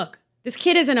judge, hey, look, this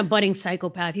kid isn't a budding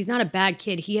psychopath. He's not a bad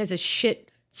kid. He has a shit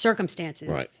circumstances.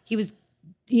 Right. He was,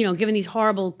 you know, given these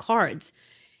horrible cards.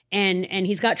 And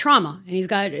he's got trauma, and he's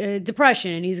got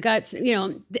depression, and he's got, you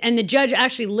know, and the judge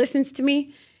actually listens to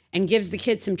me and gives the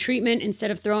kid some treatment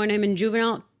instead of throwing him in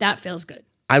juvenile. That feels good.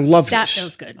 I love that. That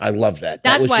feels good. I love that.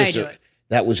 That's why I do it.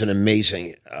 That was an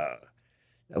amazing,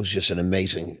 that was just an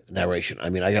amazing narration. I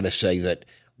mean, I got to say that,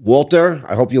 Walter,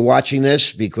 I hope you're watching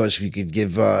this, because if you could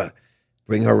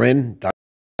bring her in,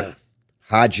 Dr.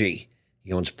 Haji.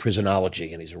 He owns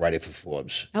Prisonology, and he's a writer for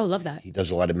Forbes. Oh, love that. He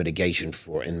does a lot of mitigation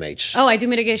for inmates. Oh, I do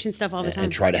mitigation stuff all the time.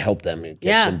 And try to help them and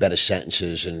get some better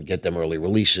sentences and get them early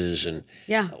releases and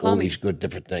all these good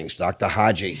different things. Dr.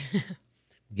 Haji,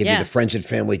 give you the friends and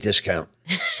family discount.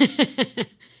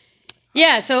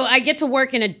 Yeah, so I get to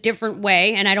work in a different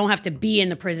way, and I don't have to be in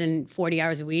the prison 40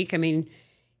 hours a week. I mean,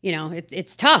 you know,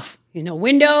 it's tough. You know,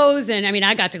 windows, and I mean,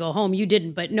 I got to go home. You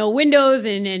didn't, but no windows,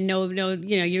 and no,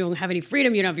 you know, you don't have any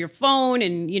freedom. You don't have your phone,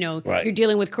 and you know, you're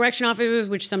dealing with correction officers,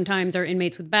 which sometimes are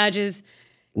inmates with badges.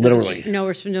 Literally, no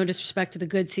disrespect to the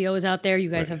good COs out there. You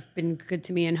guys have been good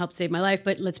to me and helped save my life.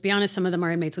 But let's be honest, some of them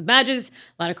are inmates with badges.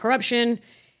 A lot of corruption.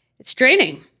 It's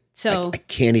draining. So I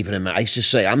can't even imagine. I used to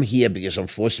say I'm here because I'm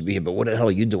forced to be here, but what the hell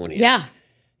are you doing here? Yeah,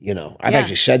 you know, I've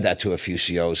actually said that to a few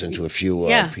COs and to a few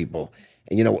people.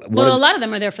 And you know, well, a lot of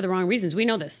them are there for the wrong reasons. We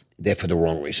know this. They're for the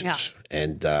wrong reasons. Yeah.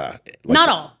 And not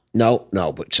all.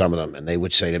 No, but some of them. And they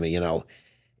would say to me, you know,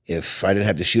 if I didn't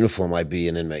have this uniform, I'd be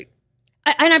an inmate.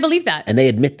 And I believe that. And they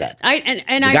admit that.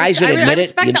 I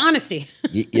respect the honesty.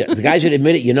 The guys that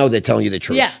admit it, you know, they're telling you the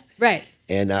truth. Yeah, right.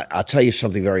 And I'll tell you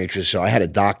something very interesting. So I had a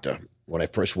doctor when I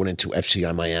first went into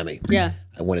FCI Miami. Yeah.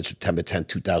 I went in September 10,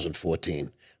 2014,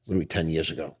 literally 10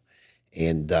 years ago.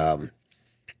 And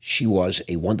she was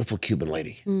a wonderful Cuban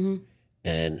lady.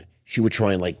 And she would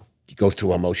try and like go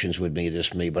through emotions with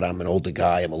me, but I'm an older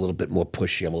guy. I'm a little bit more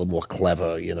pushy. I'm a little more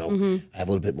clever, you know. I have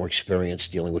a little bit more experience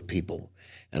dealing with people.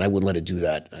 And I wouldn't let her do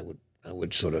that. I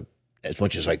would sort of, as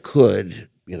much as I could,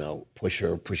 you know, push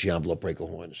the envelope, break her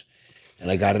horns.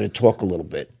 And I got her to talk a little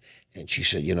bit. And she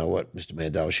said, you know what, Mr.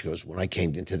 Mandel, she goes, when I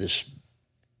came into this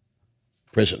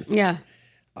prison,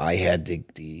 I had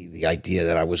the idea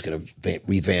that I was going to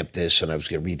revamp this, and I was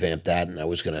going to revamp that, and I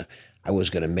was going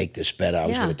to make this better. I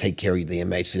was going to take care of the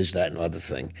inmates, this, that, and other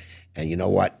thing. And you know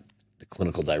what? The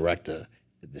clinical director,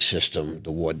 the system,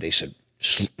 the ward, they said,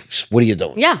 "What are you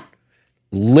doing?" Yeah.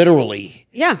 literally,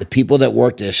 Yeah. the people that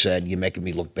worked there said, "You're making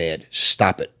me look bad.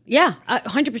 Stop it." Yeah,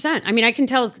 100%. I mean, I can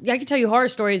tell you horror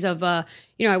stories of, I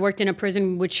worked in a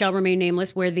prison which shall remain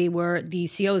nameless, where the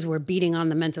COs were beating on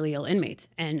the mentally ill inmates,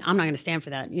 and I'm not going to stand for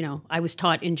that. I was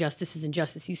taught injustice is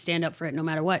injustice. You stand up for it no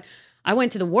matter what. I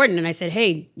went to the warden and I said,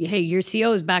 hey, your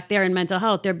COs back there in mental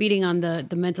health, they're beating on the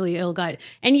mentally ill guys.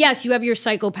 And yes, you have your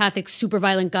psychopathic, super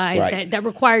violent guys that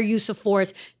require use of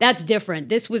force. That's different.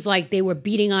 This was like they were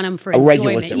beating on them for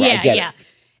enjoyment. Yeah.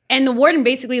 And the warden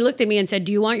basically looked at me and said,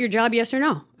 do you want your job, yes or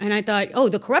no? And I thought, oh,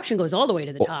 the corruption goes all the way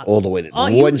to the top. All the way to the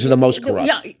top. Wardens are the most corrupt.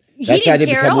 Yeah, that's how they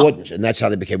become wardens. And that's how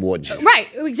they became wardens. Right,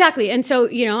 exactly. And so,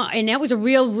 and that was a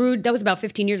real rude, that was about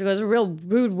 15 years ago. It was a real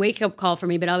rude wake-up call for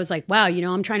me. But I was like, wow,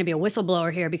 I'm trying to be a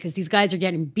whistleblower here because these guys are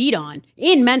getting beat on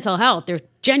in mental health. They're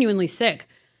genuinely sick.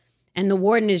 And the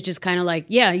warden is just kind of like,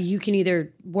 yeah, you can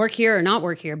either work here or not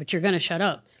work here, but you're going to shut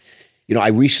up. I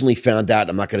recently found out,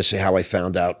 I'm not going to say how I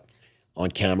found out on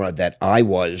camera, that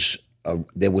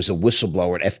there was a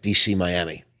whistleblower at FDC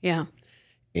Miami. Yeah.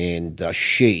 And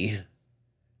she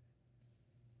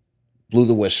blew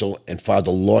the whistle and filed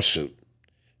a lawsuit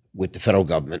with the federal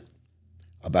government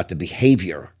about the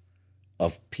behavior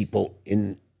of people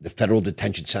in the federal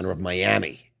detention center of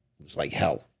Miami. It was like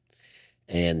hell.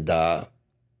 And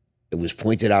it was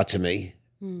pointed out to me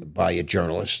by a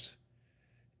journalist.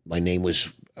 My name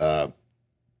was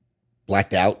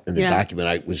blacked out in the document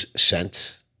I was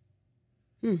sent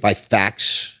by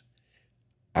fax.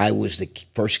 I was the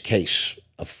first case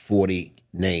of 40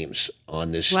 names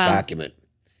on this document.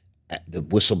 The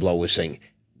whistleblower was saying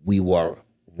we were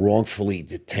wrongfully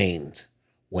detained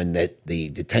when the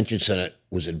detention center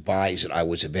was advised that I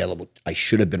was available. I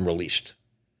should have been released.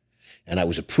 And I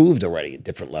was approved already at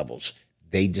different levels.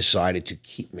 They decided to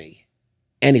keep me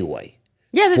anyway.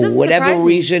 Yeah, this for whatever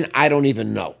reason, I don't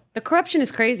even know. The corruption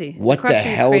is crazy. What the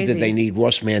hell did they need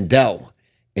Ross Mandel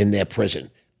in their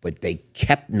prison? But they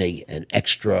kept me an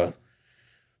extra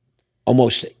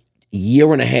almost a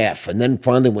year and a half. And then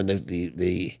finally when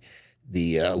the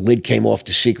lid came off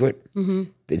the secret,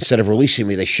 instead of releasing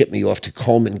me, they shipped me off to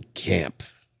Coleman camp.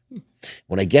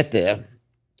 When I get there,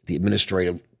 the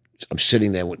administrator, I'm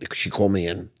sitting there, she called me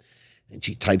in, and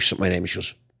she types up my name, and she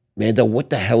goes, Mandel, what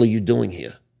the hell are you doing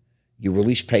here? Your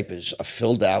release papers are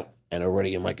filled out and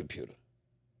already in my computer.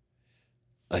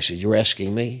 I said, you're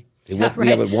asking me? They woke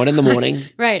me up at 1 in the morning.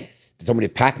 Right. They told me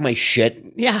to pack my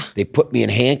shit. Yeah. They put me in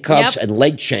handcuffs and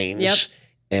leg chains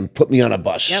and put me on a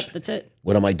bus. Yep, that's it.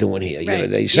 What am I doing here? Right.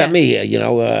 They sent me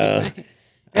here,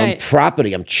 I'm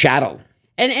property, I'm chattel.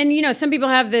 And some people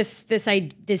have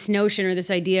this notion or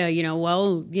this idea,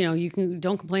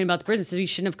 don't complain about the prison, so you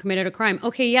shouldn't have committed a crime.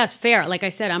 Okay, yes, fair. Like I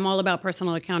said, I'm all about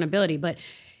personal accountability, but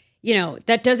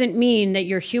that doesn't mean that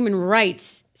your human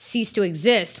rights cease to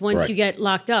exist once you get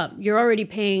locked up. You're already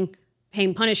paying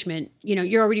punishment.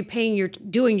 You're already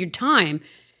doing your time.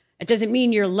 It doesn't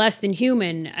mean you're less than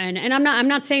human. And I'm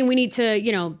not saying we need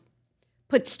to,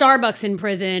 put Starbucks in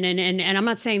prison and I'm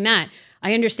not saying that.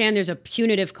 I understand there's a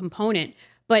punitive component,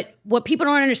 but what people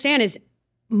don't understand is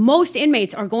most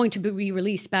inmates are going to be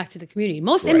released back to the community.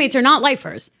 Most inmates are not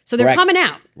lifers, so they're coming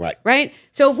out. Right.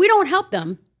 So if we don't help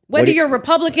them, whether you're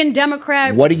Republican,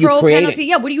 Democrat, what are you creating? Penalty,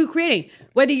 what are you creating?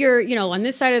 Whether you're, on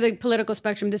this side of the political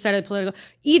spectrum, this side of the political,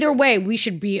 either way, we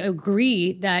should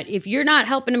agree that if you're not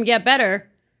helping them get better,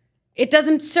 it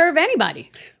doesn't serve anybody.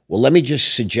 Well, let me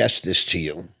just suggest this to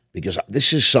you, because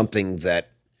this is something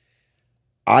that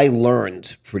I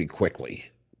learned pretty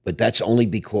quickly, but that's only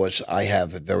because I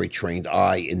have a very trained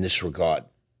eye in this regard.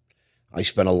 I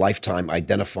spent a lifetime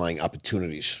identifying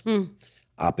opportunities.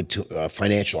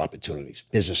 Financial opportunities,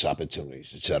 business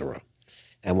opportunities, etc.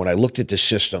 And when I looked at the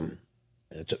system,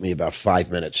 and it took me about 5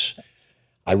 minutes,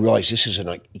 I realized this is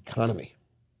an economy.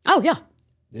 Oh, yeah.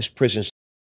 This prison,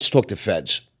 let's talk to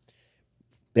feds.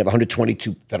 They have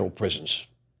 122 federal prisons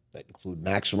that include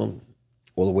maximum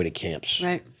all the way to camps.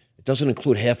 Right. It doesn't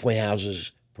include halfway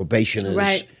houses,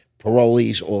 probationers,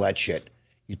 parolees, all that shit.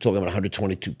 You're talking about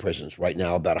 122 prisons. Right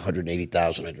now, about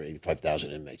 180,000,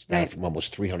 185,000 inmates, down from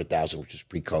almost 300,000, which is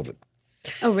pre-COVID.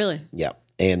 Oh, really? Yeah.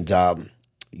 And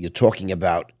you're talking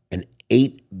about an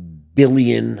 $8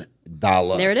 billion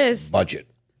there it is. budget.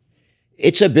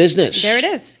 It's a business. There it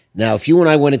is. Now, if you and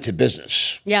I went into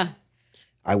business, yeah,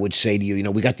 I would say to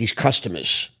you, we got these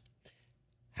customers.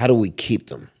 How do we keep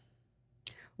them?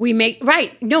 We make,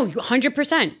 no,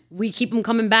 100%. We keep them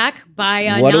coming back by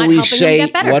not helping them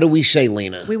get better. What do we say,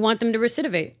 Lina? We want them to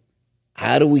recidivate.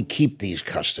 How do we keep these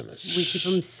customers? We keep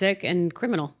them sick and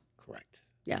criminal. Correct.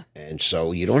 Yeah. And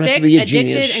so you don't have to be a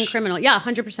genius. Addicted and criminal. Yeah,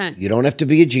 100%. You don't have to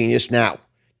be a genius. Now,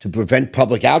 to prevent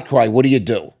public outcry, what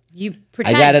do? You I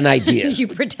pretend. got an idea. You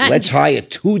pretend. Let's hire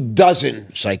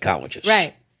 24 psychologists.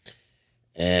 Right.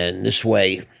 And this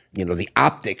way, you know, the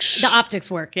optics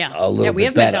work, yeah. a little we bit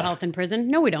have better. mental health in prison.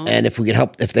 No, we don't. And if we can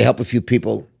help, if they help a few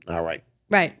people, all right.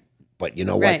 Right. But you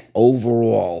know what? Right.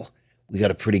 Overall, we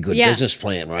got a pretty good business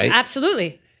plan, right?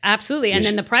 Absolutely. Absolutely. And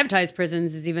then the privatized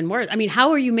prisons is even worse. I mean,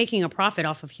 how are you making a profit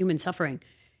off of human suffering?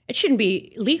 It shouldn't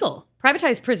be legal.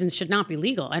 Privatized prisons should not be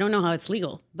legal. I don't know how it's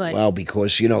legal, but Well,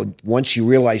 because, you know, once you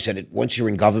realize that once you're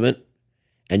in government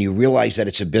and you realize that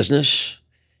it's a business,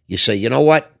 you say, you know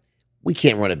what? We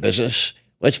can't run a business.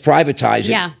 Let's privatize it.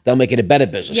 Yeah. They'll make it a better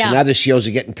business. Yeah. And now the CEOs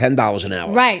are getting $10 an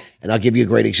hour. Right. And I'll give you a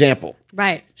great example.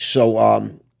 Right. So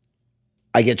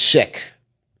I get sick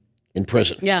in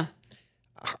prison. Yeah.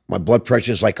 My blood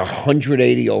pressure is like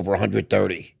 180 over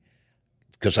 130.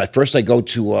 Because I go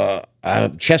to I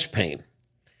have chest pain.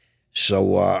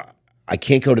 So I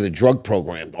can't go to the drug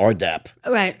program, RDAP.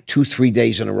 Right. 2-3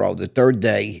 days in a row. The third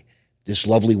day, this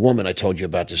lovely woman I told you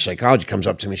about, the psychologist, comes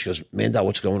up to me. She goes, Mandel,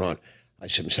 what's going on? I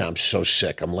said, I'm so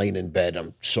sick. I'm laying in bed.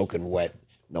 I'm soaking wet.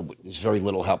 No, there's very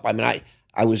little help. I mean,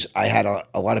 I had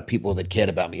a lot of people that cared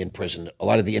about me in prison. A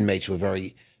lot of the inmates were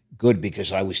very good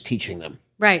because I was teaching them.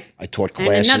 Right. I taught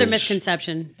classes. And another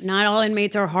misconception: not all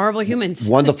inmates are horrible humans.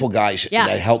 Wonderful guys Yeah.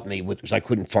 that helped me because I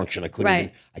couldn't function. I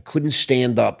couldn't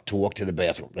stand up to walk to the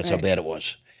bathroom. That's how bad it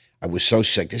was. I was so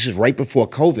sick. This is right before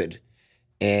COVID,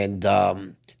 and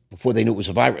before they knew it was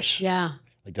a virus. Yeah.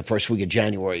 Like the first week of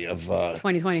January of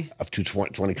 2020. Of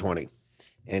 2020,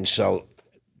 and so,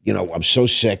 you know, I'm so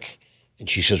sick, and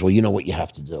she says, "Well, you know what you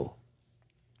have to do."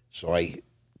 So I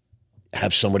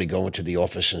have somebody go into the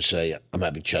office and say, I'm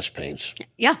having chest pains.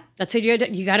 Yeah, that's what you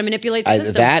got to manipulate the Either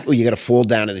system. that or you got to fall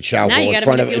down in the shower Now you in gotta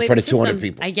front of manipulate the 200 system.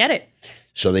 people. I get it.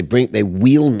 So they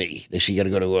wheel me. They say, you got to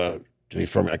go to the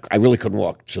infirmary. I really couldn't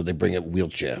walk, so they bring a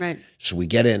wheelchair. Right. So we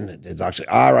get in. The doctor says,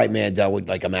 all right, man,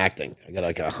 like I'm acting. I got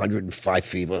like 105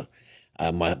 fever.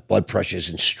 My blood pressure is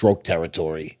in stroke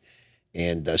territory.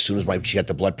 And as soon as she got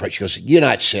the blood pressure, she goes, you're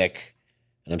not sick.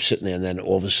 And I'm sitting there, and then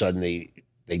all of a sudden they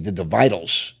did the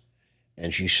vitals.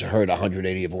 And she heard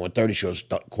 180 over 130. She goes,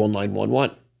 call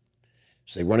 911.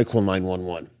 So they run and call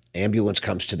 911. Ambulance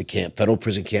comes to the camp, federal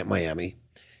prison camp, Miami.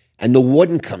 And the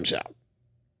warden comes out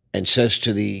and says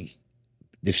to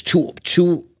there's two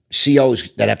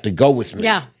COs that have to go with me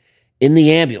in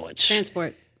the ambulance.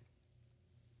 Transport.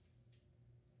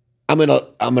 I'm in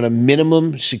a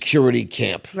minimum security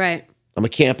camp. Right. I'm a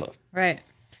camper. Right.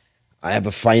 I have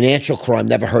a financial crime,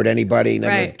 never hurt anybody,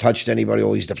 never Right. touched anybody,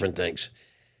 all these different things.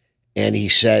 And he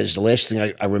says, the last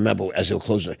thing I remember as they were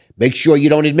closing, make sure you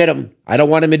don't admit him. I don't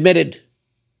want him admitted.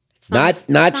 Not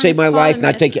save my life,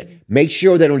 not take it. Make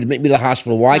sure they don't admit me to the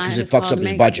hospital. Why? Because it fucks up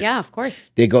his budget. Yeah, of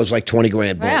course. There goes like 20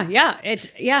 grand. Boom. Yeah.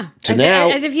 So now,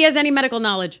 as if he has any medical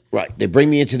knowledge. Right. They bring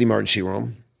me into the emergency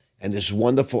room, and this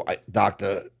wonderful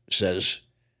doctor says,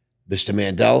 Mr.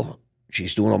 Mandel,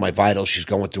 she's doing all my vitals. She's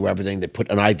going through everything. They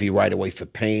put an IV right away for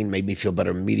pain, made me feel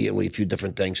better immediately, a few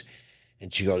different things.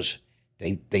 And she goes,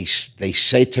 They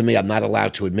say to me, I'm not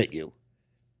allowed to admit you,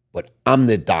 but I'm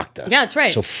the doctor. Yeah, that's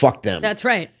right. So fuck them. That's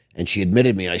right. And she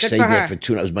admitted me, and I Good stayed for there her. for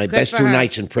 2 nights. It was my Good best for 2 her.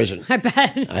 nights in prison. I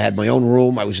bet. I had my own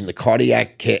room. I was in the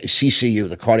cardiac care, CCU,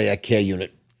 the cardiac care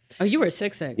unit. Oh, you were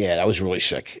sick. Yeah, I was really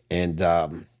sick. And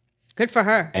Good for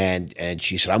her. and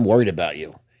she said, I'm worried about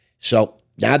you. So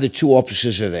now the 2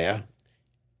 officers are there,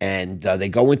 and they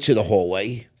go into the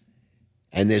hallway,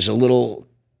 and there's a little,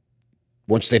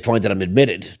 once they find that I'm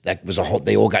admitted, that was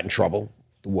they all got in trouble.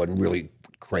 The warden really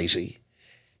crazy.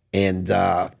 And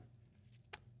I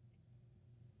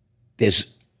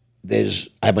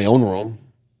have my own room.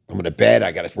 I'm in a bed.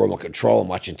 I got a remote control. I'm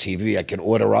watching TV. I can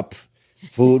order up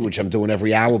food, which I'm doing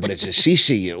every hour, but it's a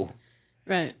CCU.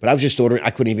 Right. But I was just ordering.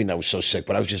 I couldn't even, I was so sick,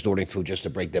 but I was just ordering food just to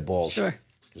break their balls. Sure.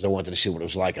 Because I wanted to see what it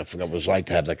was like. I forgot what it was like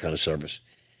to have that kind of service.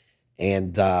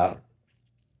 And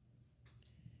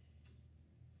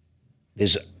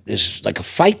there's like a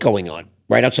fight going on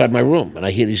right outside my room, and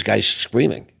I hear these guys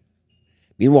screaming.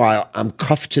 Meanwhile, I'm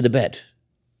cuffed to the bed,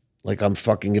 like I'm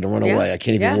fucking gonna run away. I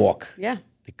can't even walk. Yeah.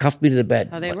 They cuffed me to the bed.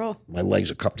 That's how they roll. My legs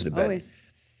are cuffed to the bed. Always.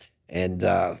 And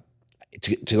to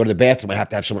go to the bathroom, I have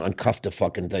to have someone uncuff the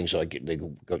fucking thing, so I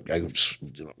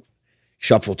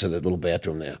shuffle to the little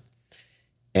bathroom there.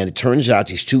 And it turns out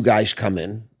these 2 guys come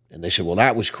in, and they said, well,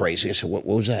 that was crazy. I said, what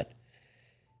was that?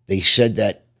 They said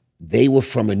that they were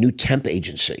from a new temp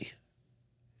agency.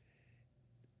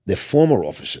 They're former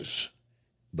officers,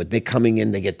 but they're coming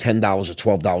in, they get $10 or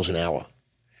 $12 an hour.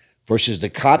 Versus the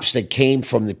cops that came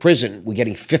from the prison were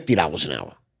getting $50 an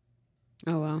hour.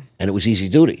 Oh, wow. And it was easy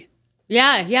duty.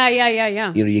 Yeah.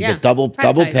 You know, you get double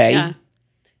pay. Yeah.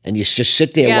 and you just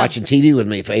sit there watching TV with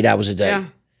me for 8 hours a day,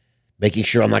 making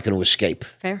sure I'm not going to escape.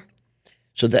 Fair.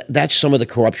 So that's some of the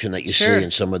corruption that you see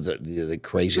and some of the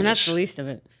craziness. And that's the least of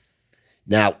it.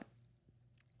 Now,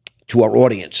 to our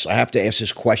audience, I have to ask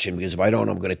this question because if I don't,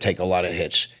 I'm going to take a lot of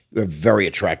hits. You're a very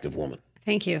attractive woman.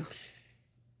 Thank you.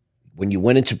 When you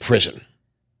went into prison,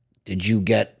 did you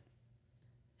get,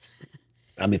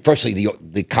 I mean, firstly,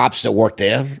 the cops that worked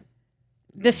there?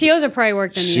 The COs are probably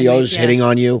worked in the COs inmates, hitting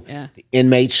on you? Yeah. The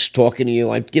inmates talking to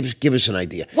you? Give us an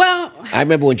idea. Well, I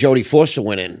remember when Jodie Foster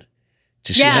went in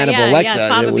to see Hannibal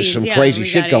Lecter, there was some crazy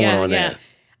shit going on there.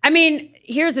 I mean,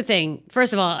 here's the thing.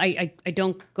 First of all, I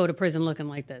don't go to prison looking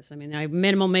like this. I mean, I have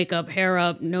minimal makeup, hair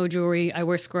up, no jewelry. I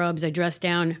wear scrubs. I dress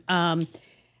down.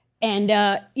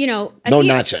 You know, no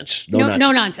nonsense. No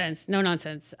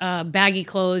nonsense. Baggy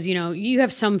clothes. You know, you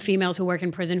have some females who work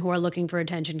in prison who are looking for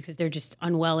attention because they're just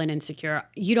unwell and insecure.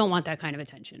 You don't want that kind of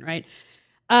attention, right?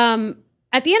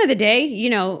 At the end of the day, you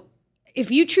know, if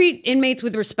you treat inmates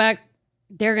with respect,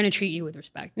 they're going to treat you with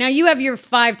respect. Now, you have your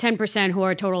 5–10% who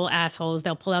are total assholes.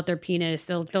 They'll pull out their penis.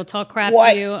 They'll talk crap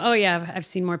to you. Oh, yeah. I've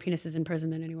seen more penises in prison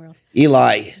than anywhere else.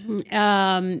 Eli. You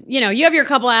know, you have your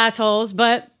couple assholes,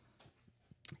 but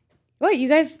what, you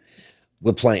guys?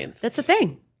 We're playing. That's a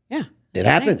thing. Yeah. It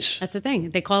happens. That's the thing.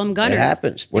 They call them gunners. It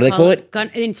happens. What do they call it?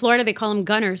 In Florida, they call them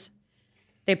gunners.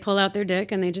 They pull out their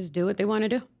dick and they just do what they want to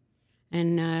do.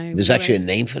 And there's actually a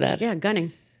name for that? Yeah,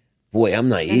 gunning. Boy, I'm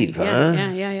naive, huh?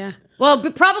 Yeah. Well,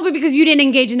 but probably because you didn't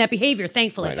engage in that behavior,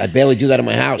 thankfully. Right. I barely do that in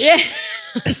my house. Yeah.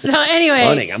 So anyway.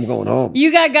 Gunning, I'm going home.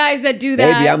 You got guys that do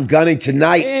that. Baby, I'm gunning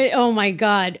tonight. Oh, my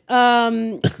God.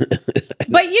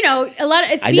 But, you know, a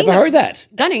lot of... I never heard that.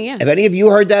 Gunning, yeah. Have any of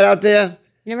you heard that out there?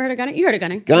 You never heard of gunning? You heard of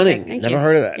gunning. Gunning. Okay, Never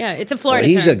heard of that. Yeah, it's a Florida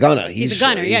he's term. A gunner. He's a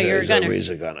gunner. Yeah, you're a gunner. He's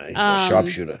a gunner. He's a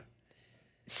sharpshooter.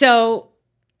 So,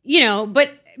 you know,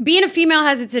 but being a female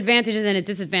has its advantages and its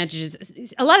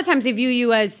disadvantages. A lot of times they view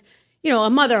you as, you know, a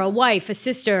mother, a wife, a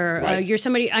sister. Right. You're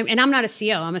somebody, and I'm not a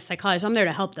CO. I'm a psychologist. I'm there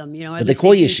to help them, you know. But they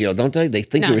call you a CO, don't they? They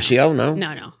think you're a CO, no?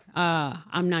 No.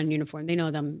 I'm not in uniform. They know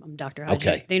that I'm Dr. Haji.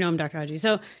 Okay. They know I'm Dr. Haji.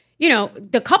 So, you know,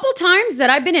 the couple times that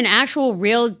I've been in actual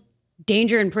real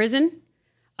danger in prison,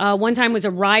 one time was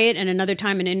a riot and another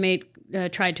time an inmate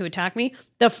tried to attack me.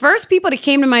 The first people that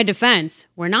came to my defense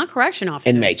were not correction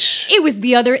officers. Inmates. It was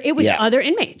other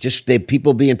inmates. Just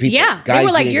people being people. Yeah. Guys they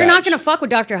were like, you're not guys. going to fuck with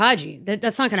Dr. Haji.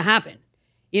 That's not going to happen.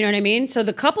 You know what I mean? So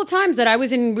the couple times that I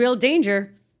was in real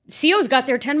danger, COs got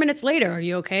there 10 minutes later. Are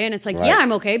you okay? And it's like, yeah,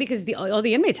 I'm okay because all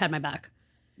the inmates had my back.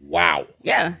 Wow.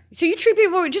 Yeah. So you treat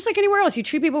people just like anywhere else. You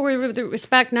treat people with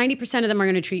respect. 90% of them are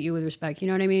going to treat you with respect. You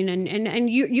know what I mean?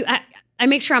 And I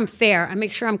make sure I'm fair. I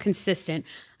make sure I'm consistent.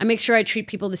 I make sure I treat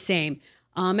people the same.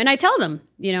 And I tell them,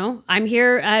 you know, I'm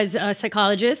here as a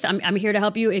psychologist. I'm here to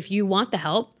help you if you want the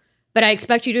help, but I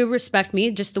expect you to respect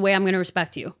me just the way I'm going to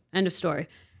respect you. End of story.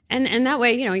 And that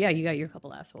way, you know, yeah, you got your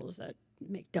couple assholes that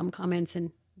make dumb comments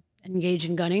and engage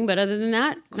in gunning, but other than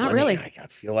that, not really. I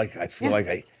feel like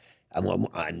I'm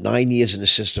 9 years in the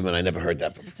system and I never heard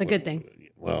that before. It's a good thing.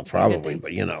 Well, probably,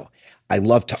 but you know, I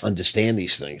love to understand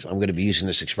these things. I'm going to be using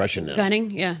this expression now. Gunning,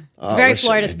 yeah, it's very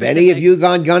Florida specific. Have any of you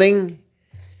gone gunning?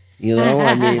 You know,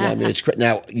 I mean, it's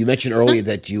now. You mentioned earlier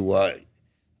that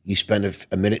you spent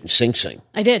a minute in Sing Sing.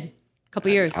 I did a couple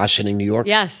years. Ossining, New York.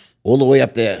 Yes, all the way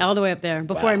up there. All the way up there.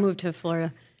 Before I moved to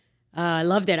Florida, I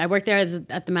loved it. I worked there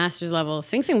at the master's level.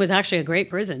 Sing Sing was actually a great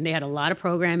prison. They had a lot of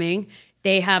programming.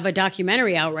 They have a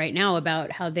documentary out right now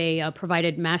about how they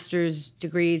provided master's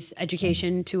degrees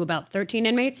education to about 13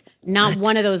 inmates. Not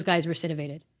one of those guys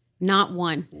recidivated. Not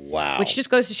one. Wow. Which just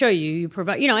goes to show you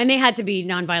provide, you know, and they had to be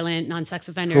nonviolent, non-sex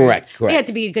offenders. Correct. They had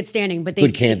to be good standing, but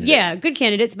good candidates. Yeah, good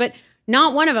candidates, but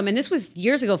not one of them. And this was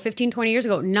years ago, 15, 20 years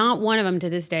ago. Not one of them to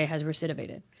this day has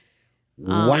recidivated.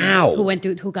 Wow.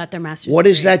 Who got their master's What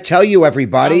degree. does that tell you,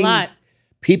 everybody? A lot.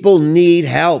 People need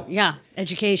help. Yeah,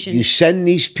 education. You send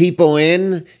these people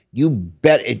in, you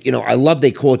bet it, you know, I love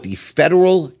they call it the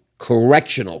Federal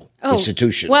Correctional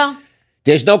Institution. Well,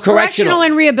 there's no correctional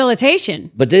and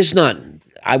rehabilitation. But there's none.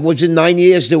 I was in 9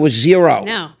 years, there was zero.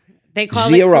 No. They call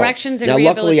zero. it corrections and now,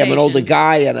 rehabilitation. luckily, I'm an older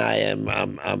guy and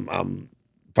I'm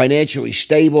financially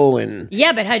stable. And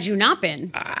yeah, but had you not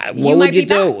been, what would you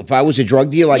do? If I was a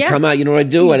drug dealer, I'd come out, you know what I'd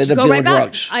do? I'd end up doing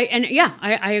drugs. I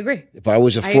agree. If I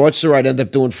was a fraudster, I'd end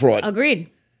up doing fraud. Agreed.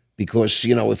 Because,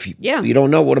 you know, if you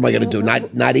don't know, what am I going to do?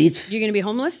 Not eat? You're going to be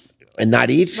homeless? And not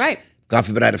eat? Right. God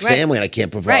forbid I had a family and I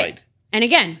can't provide. Right. And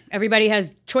again, everybody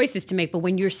has choices to make, but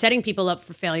when you're setting people up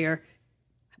for failure,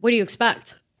 what do you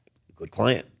expect? Good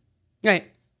client.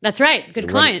 Right. That's right. Good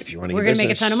client. If you're running We're going to make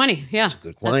a ton of money. Yeah. It's a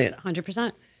good client. That's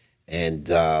 100%. And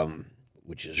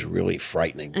which is really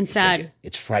frightening and sad.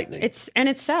 It's frightening. It's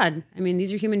sad. I mean,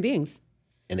 these are human beings,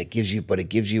 and it gives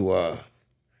you a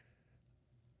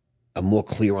more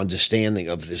clear understanding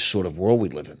of this sort of world we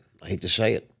live in. I hate to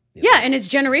say it. Yeah, and it's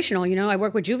generational. You know, I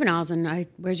work with juveniles, and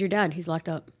where's your dad? He's locked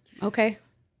up. Okay.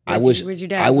 Where's your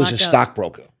dad? I was a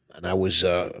stockbroker, and I was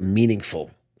a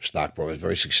meaningful stockbroker. I was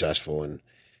very successful, and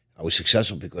I was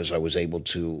successful because I was able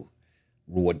to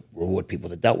reward people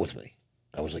that dealt with me.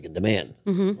 I was like in demand,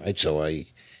 right? So I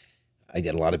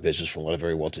get a lot of business from a lot of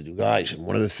very well-to-do guys. And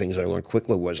one of the things I learned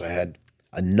quickly was I had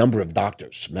a number of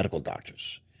doctors, medical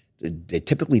doctors. They're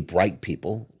typically bright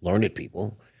people, learned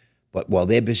people, but while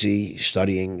they're busy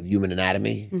studying human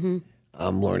anatomy,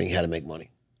 I'm learning how to make money.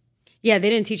 Yeah, they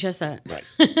didn't teach us that. Right.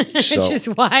 Which is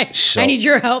why I need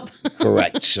your help.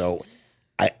 Correct. So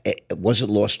it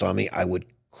wasn't lost on me. I would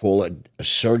call a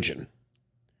surgeon,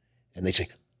 and they'd say,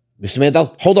 Mr.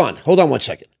 Mandel, hold on 1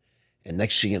 second. And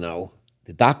next thing you know,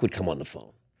 the doc would come on the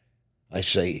phone. I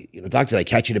say, doc, did I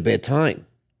catch you at a bad time?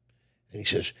 And he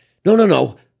says,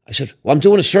 no. I said, well, I'm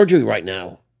doing a surgery right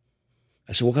now.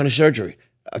 I said, what kind of surgery?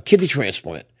 A kidney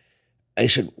transplant. I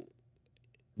said,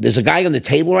 there's a guy on the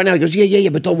table right now. He goes, yeah,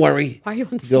 but don't worry. Why are you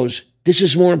on the phone? He goes, this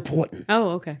is more important.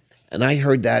 Oh, okay. And I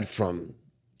heard that from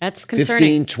That's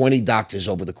concerning. 15, 20 doctors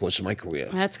over the course of my career.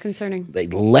 That's concerning. They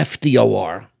left the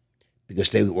OR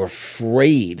because they were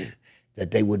afraid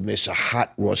that they would miss a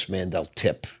hot Ross Mandel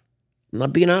tip. I'm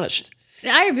not being honest.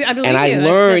 I believe and you. I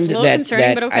learned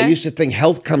that but okay. I used to think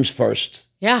health comes first.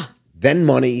 Yeah. Then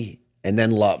money, and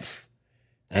then love.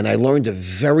 And I learned a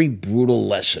very brutal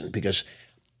lesson because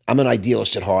I'm an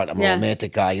idealist at heart. I'm a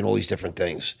romantic guy and all these different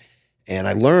things. And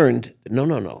I learned,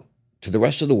 no. To the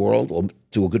rest of the world, or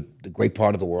to the great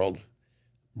part of the world,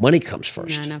 money comes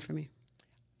first. No, not for me.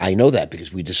 I know that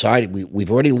because we decided, we've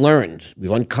already learned,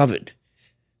 we've uncovered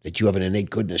that you have an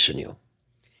innate goodness in you.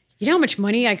 You know how much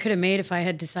money I could have made if I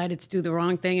had decided to do the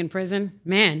wrong thing in prison?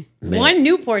 Man. One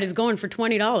Newport is going for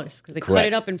 $20 because they cut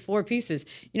it up in 4 pieces.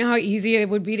 You know how easy it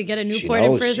would be to get a Newport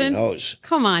in prison? She knows.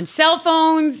 Come on. Cell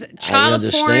phones, child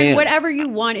porn, whatever you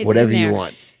want, it's whatever in there. you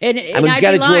want. And I mean, you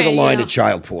got to draw the line at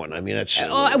child porn. I mean, that's...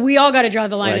 we all got to draw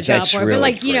the line at child porn. Really but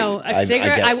like, great. A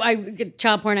cigarette, I get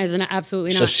child porn as an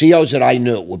absolutely not. So COs that I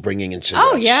knew were bringing in cigarettes.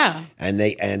 Oh, yeah.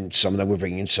 And some of them were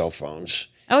bringing in cell phones.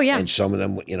 Oh, yeah. And some of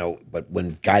them, but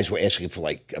when guys were asking for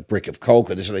like a brick of coke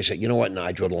or this, they said, you know what? No,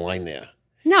 I draw the line there.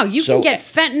 No, you can get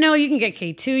fentanyl, you can get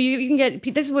K2, you can get,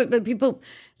 this is what people,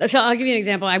 so I'll give you an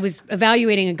example. I was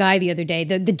evaluating a guy the other day.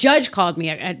 The judge called me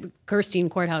at Gerstein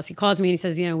Courthouse. He calls me and he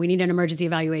says, we need an emergency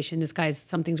evaluation. This guy's,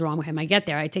 something's wrong with him. I get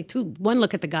there. I take one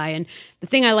look at the guy. And the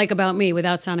thing I like about me,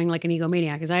 without sounding like an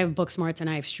egomaniac, is I have book smarts and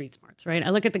I have street smarts, right? I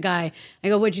look at the guy, I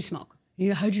go, what'd you smoke?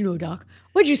 How'd you know, doc?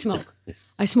 What'd you smoke?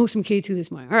 I smoked some K2 this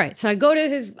morning. All right. So I go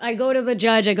to the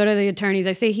judge, I go to the attorneys.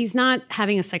 I say, he's not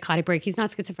having a psychotic break. He's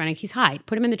not schizophrenic. He's high.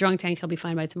 Put him in the drunk tank. He'll be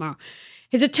fine by tomorrow.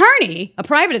 His attorney, a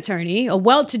private attorney, a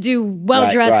well-to-do,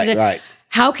 well-dressed, right.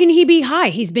 How can he be high?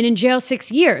 He's been in jail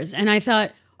 6 years. And I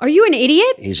thought, are you an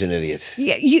idiot? He's an idiot.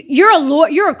 You're a lawyer.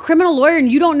 You're a criminal lawyer,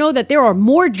 and you don't know that there are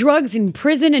more drugs in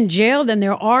prison and jail than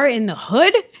there are in the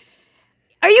hood?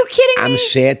 Are you kidding me? I'm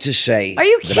sad to say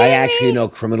that I actually know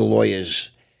criminal lawyers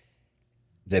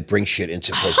that bring shit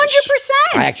into prison.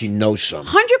 100%. I actually know some.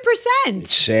 100%.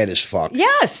 It's sad as fuck.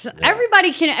 Yes.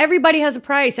 Yeah. Everybody has a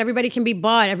price. Everybody can be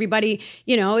bought. Everybody,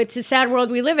 it's a sad world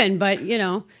we live in, but,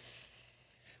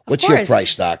 What's your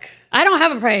price, Doc? I don't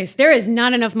have a price. There is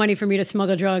not enough money for me to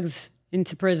smuggle drugs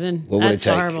into prison. What would That's it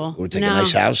take? horrible. Would it take a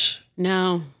nice house?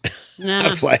 No.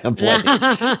 I'm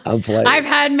playing. I've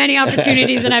had many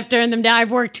opportunities and I've turned them down.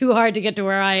 I've worked too hard to get to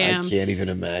where I am. I can't even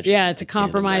imagine. Yeah, to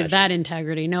compromise that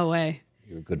integrity. No way.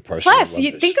 You're a good person. Plus,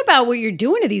 you think about what you're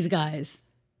doing to these guys.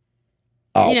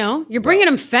 Oh, you're bringing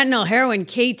them fentanyl, heroin,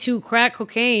 K2, crack,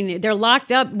 cocaine. They're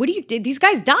locked up. These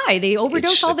guys die. They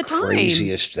overdose all the time. It's the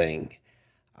craziest thing.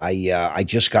 I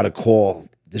just got a call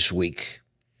this week.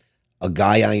 A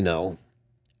guy I know,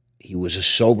 he was a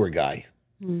sober guy.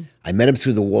 I met him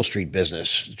through the Wall Street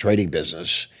business, the trading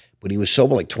business, but he was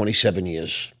sober like 27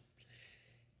 years.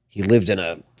 He lived in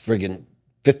a friggin'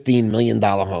 $15 million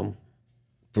home,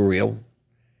 for real.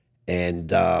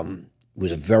 And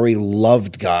was a very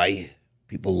loved guy.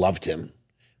 People loved him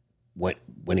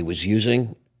when he was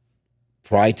using,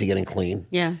 prior to getting clean.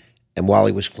 Yeah. And while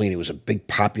he was clean, he was a big,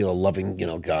 popular, loving,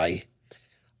 guy.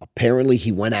 Apparently,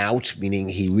 he went out, meaning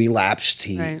he relapsed.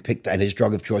 He picked, and his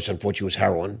drug of choice, unfortunately, was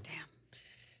heroin. Damn.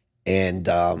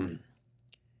 And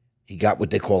he got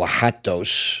what they call a hot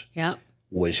dose. Yeah.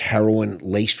 Was heroin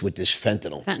laced with this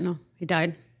fentanyl. Fentanyl. He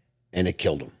died. And it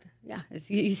killed him. Yeah,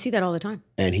 you see that all the time.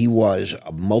 And he was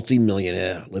a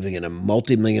multimillionaire living in a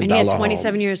multi-million And he dollar had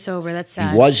 27 home. years sober. That's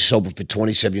sad. He was sober for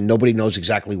 27 years. Nobody knows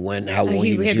exactly when, how long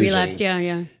he was had using. relapsed.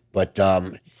 Yeah. But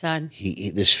It's sad.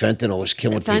 this fentanyl was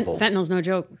killing people. Fentanyl's no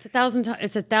joke. It's 1,000 times.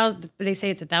 It's 1,000. They say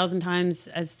it's 1,000 times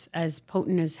as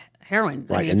potent as heroin.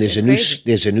 Right, I mean, and there's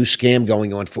a new scam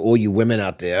going on for all you women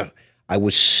out there. I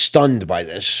was stunned by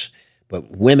this,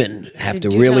 but women have to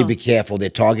really be careful. They're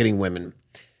targeting women.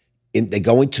 They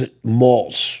go into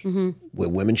malls where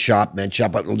women shop, men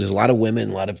shop. There's a lot of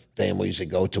women, a lot of families that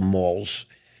go to malls.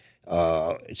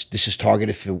 This is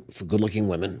targeted for good-looking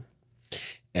women,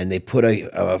 and they put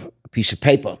a piece of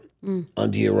paper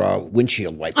under your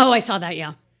windshield wiper. Oh, I saw that.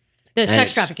 Yeah, the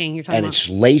sex trafficking you're talking about, and it's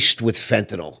laced with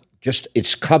fentanyl.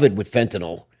 It's covered with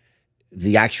fentanyl.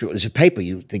 There's a paper.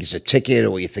 You think it's a ticket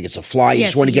or you think it's a flyer. You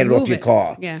just want to get it off your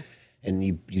car. Yeah. And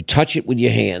you touch it with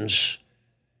your hands,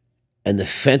 and the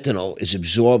fentanyl is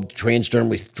absorbed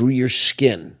transdermally through your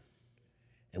skin,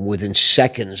 and within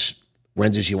seconds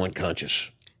renders you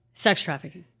unconscious. Sex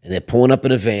trafficking. And they're pulling up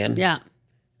in a van. Yeah.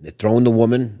 They're throwing the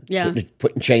woman, Yeah.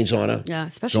 putting chains on her. Yeah,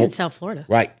 especially in South Florida.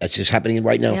 Right. That's just happening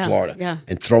right now in Florida. Yeah.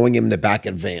 And throwing him in the back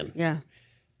of the van. Yeah.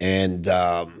 And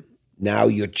now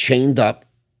you're chained up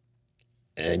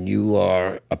and you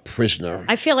are a prisoner.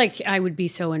 I feel like I would be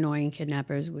so annoying.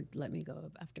 Kidnappers would let me go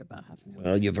after about half an hour.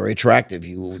 Well, you're very attractive.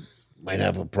 You might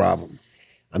have a problem.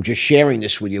 I'm just sharing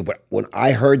this with you. But when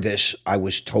I heard this, I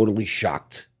was totally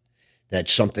shocked that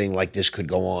something like this could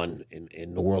go on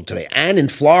in the world today. And in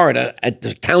Florida, at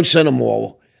the town center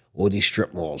mall or these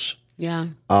strip malls. Yeah.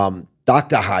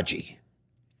 Dr. Haji,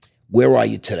 where are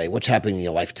you today? What's happening in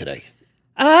your life today?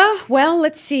 Well,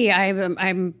 let's see.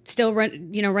 I'm still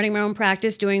running my own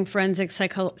practice, doing forensic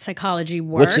psychology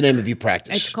work. What's the name of your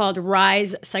practice? It's called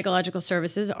Rise Psychological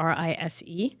Services,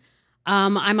 RISE.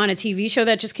 I'm on a TV show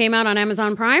that just came out on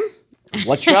Amazon Prime.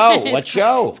 What show? What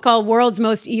show? It's called World's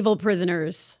Most Evil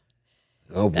Prisoners.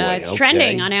 Oh boy, it's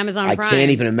trending on Amazon Prime. I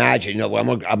can't even imagine. You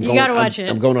gotta watch it.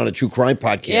 I'm going on a true crime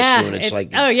podcast soon. It's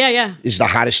like, oh yeah. This is the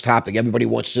hottest topic. Everybody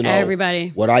wants to know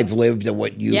what I've lived and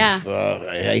what you've.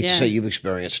 I hate to say you've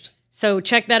experienced. So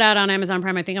check that out on Amazon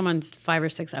Prime. I think I'm on 5 or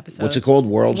 6 episodes. What's it called?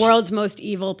 World's Most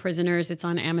Evil Prisoners. It's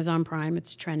on Amazon Prime.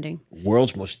 It's trending.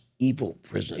 World's Most Evil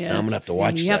Prisoners. Yeah, now I'm gonna have to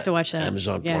watch that. You have to watch that.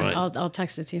 Amazon Prime. I'll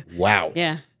text it to you. Wow.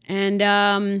 Yeah,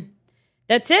 and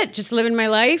that's it. Just living my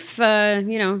life.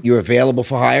 You're available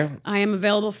for hire? I am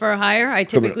available for a hire. I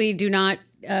typically do not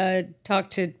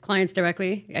talk to clients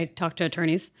directly. I talk to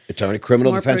attorneys.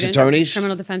 Criminal defense attorneys?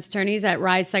 Criminal defense attorneys at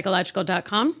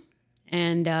risepsychological.com.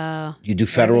 And you do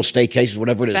federal, state cases,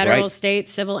 whatever it is, right? Federal, state,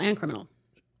 civil, and criminal.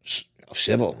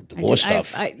 Civil, divorce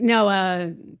stuff.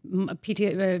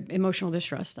 Emotional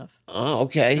distress stuff. Oh,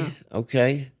 okay.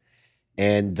 Okay.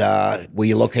 And were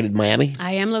you located in Miami?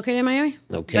 I am located in Miami.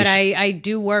 Okay. But I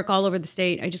do work all over the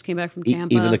state. I just came back from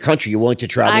Tampa. Even the country, you're willing to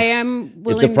travel? I am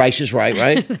willing. If the price is right,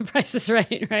 right? The price is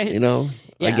right.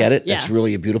 I get it. That's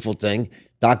really a beautiful thing.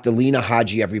 Dr. Lina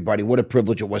Haji, everybody. What a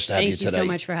privilege it was to have you today. Thank you so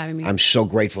much for having me. I'm so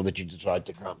grateful that you decided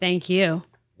to come. Thank you.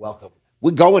 Welcome. We're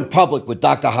going public with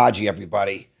Dr. Haji,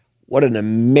 everybody. What an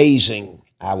amazing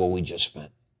hour we just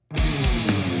spent.